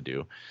difficult to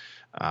do.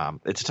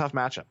 It's a tough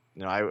matchup.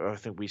 I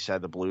think we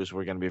said the Blues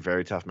were going to be a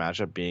very tough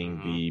matchup,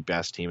 being the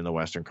best team in the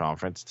Western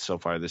Conference so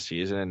far this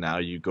season, and now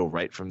you go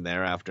right from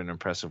there after an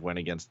impressive win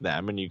against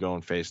them, and you go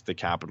and face the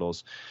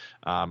Capitals.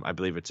 I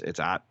believe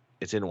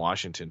it's in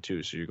Washington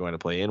too, so you're going to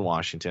play in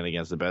Washington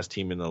against the best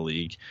team in the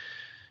league.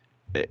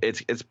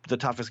 It's the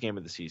toughest game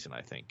of the season,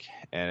 I think,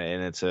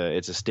 and it's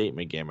a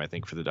statement game, I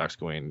think, for the Ducks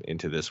going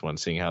into this one,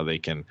 seeing how they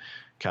can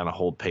kind of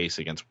hold pace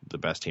against the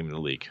best team in the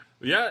league.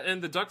 Yeah,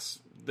 and the Ducks,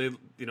 they've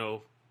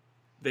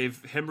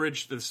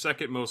hemorrhaged the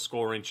second most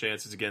scoring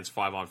chances against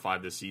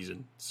 5-on-5 this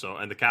season. So,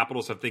 and the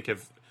Capitals, I think,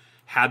 have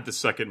had the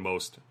second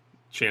most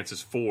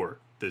chances for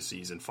this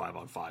season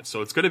 5-on-5.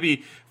 So it's going to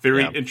be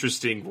very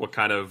interesting what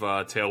kind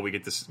of tale we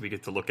get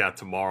to look at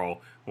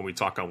tomorrow when we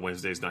talk on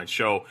Wednesday's night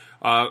show.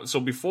 So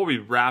before we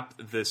wrap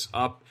this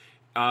up,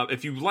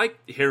 if you like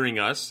hearing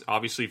us,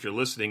 obviously if you're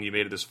listening, you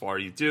made it this far,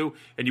 you do,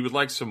 and you would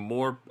like some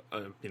more,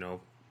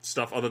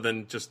 stuff other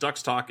than just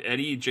Ducks Talk,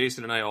 Eddie,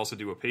 Jason, and I also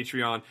do a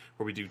Patreon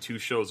where we do 2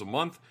 shows a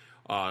month.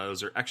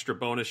 Those are extra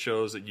bonus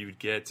shows that you would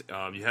get.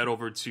 You head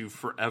over to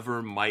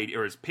Forever Mighty,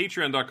 or it's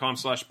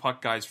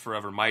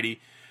patreon.com/PuckGuysForeverMighty,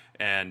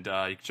 and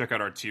you can check out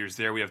our tiers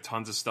there. We have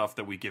tons of stuff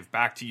that we give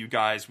back to you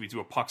guys. We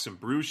do a Pucks and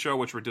Brews show,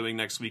 which we're doing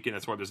next weekend.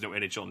 That's why there's no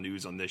NHL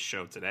news on this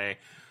show today.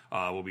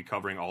 We'll be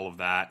covering all of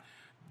that.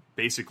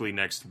 Basically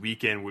next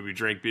weekend when we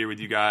drink beer with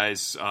you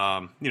guys,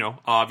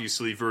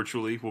 obviously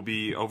virtually. We'll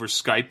be over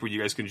Skype where you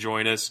guys can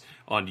join us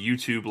on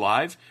YouTube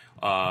Live.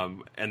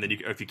 And then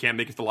if you can't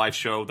make it to the live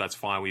show, that's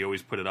fine. We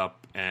always put it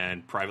up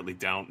and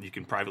you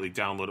can privately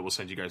download it. We'll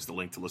send you guys the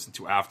link to listen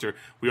to after.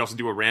 We also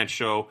do a rant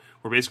show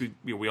where basically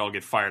we all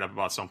get fired up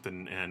about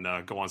something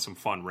and go on some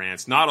fun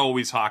rants. Not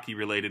always hockey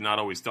related, not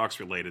always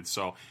Ducks related.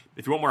 So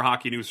if you want more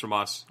hockey news from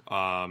us,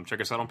 check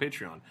us out on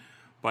Patreon.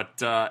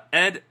 But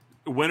Ed,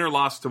 win or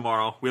loss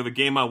tomorrow. We have a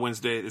game on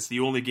Wednesday. It's the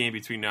only game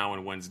between now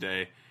and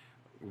Wednesday.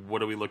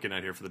 What are we looking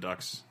at here for the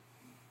Ducks?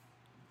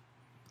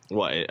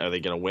 What, are they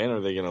going to win or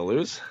are they going to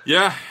lose?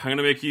 Yeah, I'm going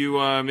to make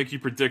you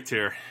predict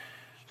here.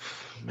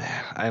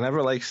 Man, I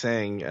never like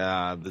saying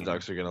the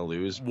Ducks are going to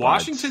lose.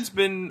 Washington's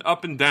been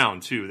up and down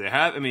too.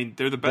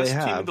 They're the best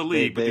team in the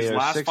league. But these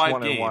last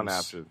 5 games, 1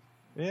 after.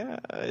 Yeah,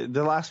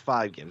 the last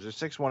 5 games. They're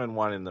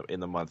 6-1-1 in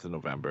the month of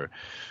November,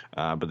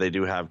 but they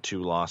do have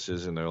 2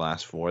 losses in their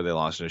last 4. They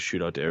lost in a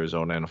shootout to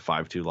Arizona and a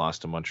 5-2 loss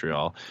to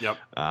Montreal. Yep.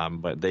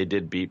 But they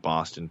did beat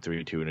Boston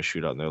 3-2 in a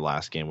shootout in their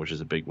last game, which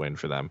is a big win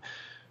for them.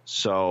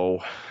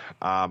 So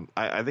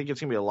I think it's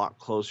going to be a lot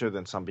closer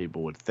than some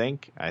people would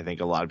think. I think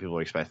a lot of people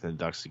are expecting the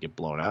Ducks to get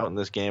blown out in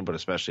this game, but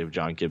especially if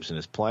John Gibson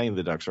is playing,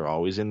 the Ducks are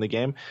always in the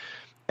game.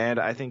 And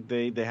I think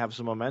they have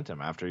some momentum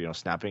after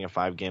snapping a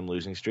 5-game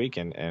losing streak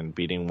and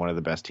beating one of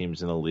the best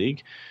teams in the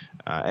league.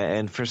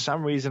 And for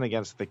some reason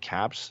against the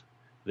Caps,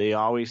 they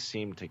always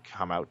seem to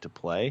come out to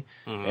play,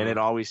 and it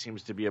always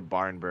seems to be a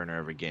barn burner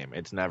of a game.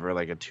 It's never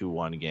like a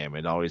 2-1 game.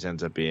 It always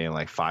ends up being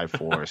like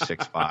 5-4 or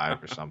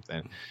 6-5 or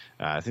something.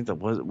 I think that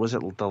was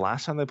it the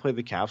last time they played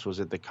the Caps? Was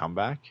it the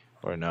comeback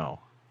or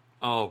no?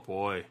 Oh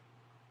boy,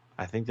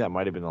 I think that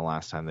might have been the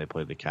last time they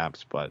played the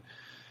Caps, but.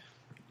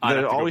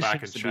 There always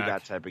seems to be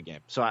that type of game.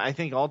 So I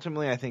think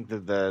ultimately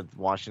that the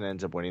Washington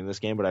ends up winning this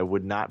game, but I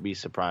would not be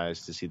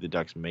surprised to see the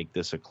Ducks make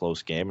this a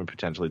close game and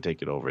potentially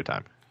take it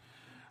overtime.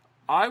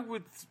 I'm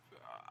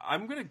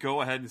going to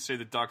go ahead and say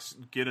the Ducks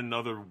get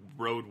another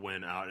road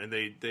win out, and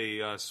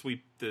they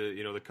sweep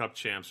the Cup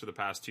champs for the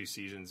past 2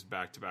 seasons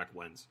back-to-back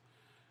wins.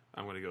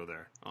 I'm going to go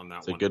there on that one.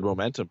 It's a good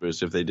momentum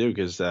boost if they do,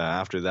 because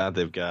after that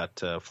they've got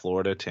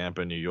Florida,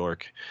 Tampa, New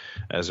York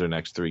as their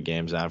next 3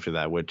 games after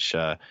that, which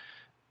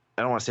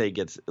I don't want to say it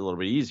gets a little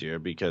bit easier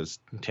because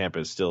Tampa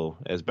is still,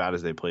 as bad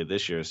as they played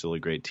this year, still a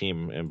great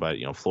team. But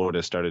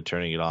Florida started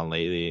turning it on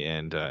lately,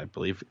 and I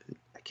believe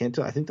I can't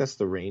tell. I think that's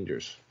the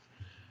Rangers,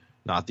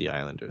 not the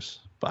Islanders.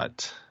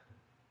 But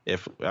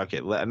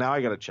now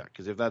I got to check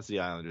because if that's the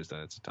Islanders, then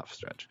it's a tough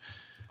stretch.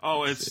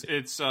 Oh,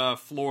 it's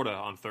Florida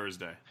on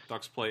Thursday.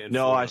 Ducks play in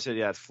No, Florida. I said,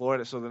 it's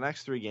Florida. So the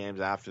next 3 games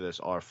after this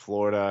are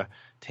Florida,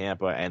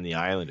 Tampa, and the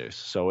Islanders.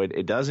 So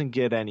it doesn't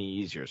get any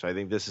easier. So I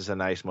think this is a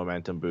nice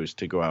momentum boost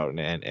to go out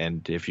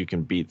and if you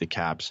can beat the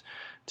Caps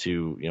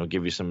to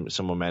give you some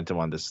momentum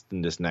on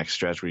this next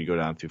stretch where you go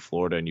down through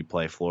Florida and you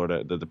play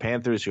Florida. The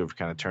Panthers, who have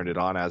kind of turned it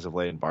on as of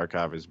late, and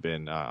Barkov has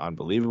been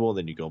unbelievable.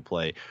 Then you go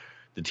play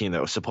the team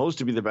that was supposed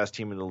to be the best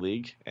team in the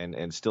league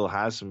and still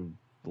has some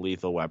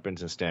lethal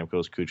weapons in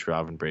Stamkos,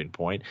 Kucherov, and Brayden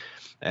Point,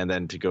 and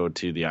then to go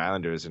to the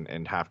Islanders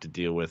and have to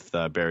deal with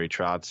Barry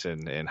Trotz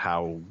and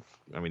how,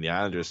 I mean, the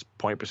Islanders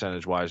point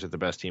percentage wise are the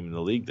best team in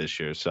the league this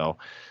year. So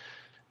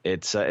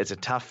it's a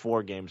tough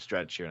 4-game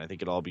stretch here, and I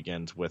think it all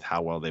begins with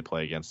how well they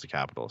play against the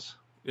Capitals.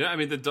 Yeah, I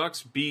mean, the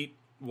Ducks beat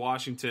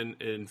Washington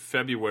in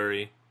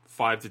February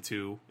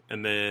 5-2,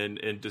 and then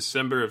in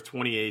December of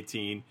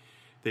 2018,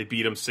 they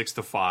beat them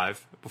 6-5.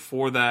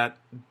 Before that,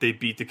 they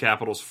beat the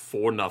Capitals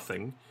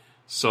 4-0.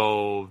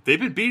 So they've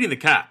been beating the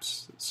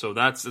Caps. So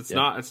it's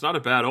not a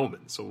bad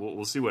omen. So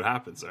we'll see what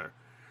happens there.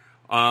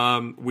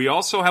 We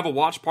also have a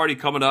watch party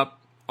coming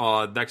up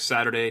next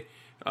Saturday.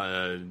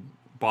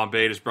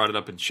 Bombay just brought it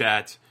up in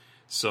chat.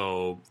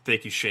 So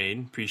thank you,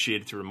 Shane.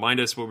 Appreciate it to remind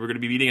us. But we're going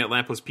to be meeting at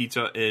Lampless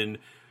Pizza in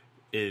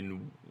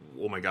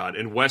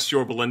West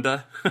Yorba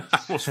Linda. I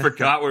almost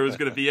forgot where it was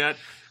going to be at.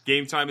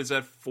 Game time is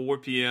at 4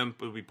 p.m.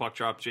 It'll be puck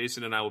drop.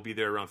 Jason and I will be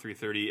there around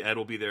 3:30. Ed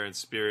will be there in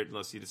spirit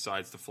unless he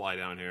decides to fly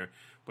down here.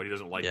 But he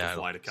doesn't like to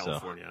fly to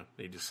California.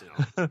 So. He just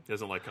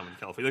doesn't like coming to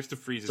California. He likes to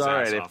freeze his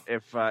ass off.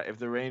 If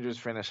the Rangers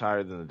finish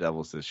higher than the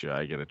Devils this year,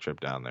 I get a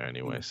trip down there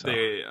anyway. So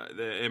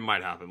it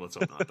might happen. Let's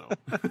hope not,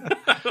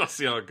 though. We'll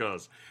see how it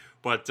goes.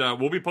 But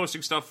we'll be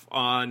posting stuff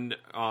on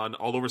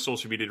all over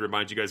social media to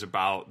remind you guys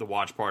about the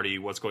watch party,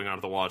 what's going on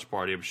at the watch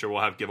party. I'm sure we'll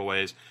have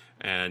giveaways,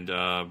 and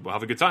we'll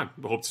have a good time.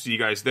 We hope to see you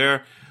guys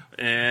there.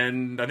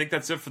 And I think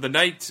that's it for the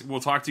night. We'll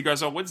talk to you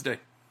guys on Wednesday.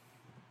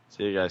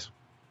 See you guys.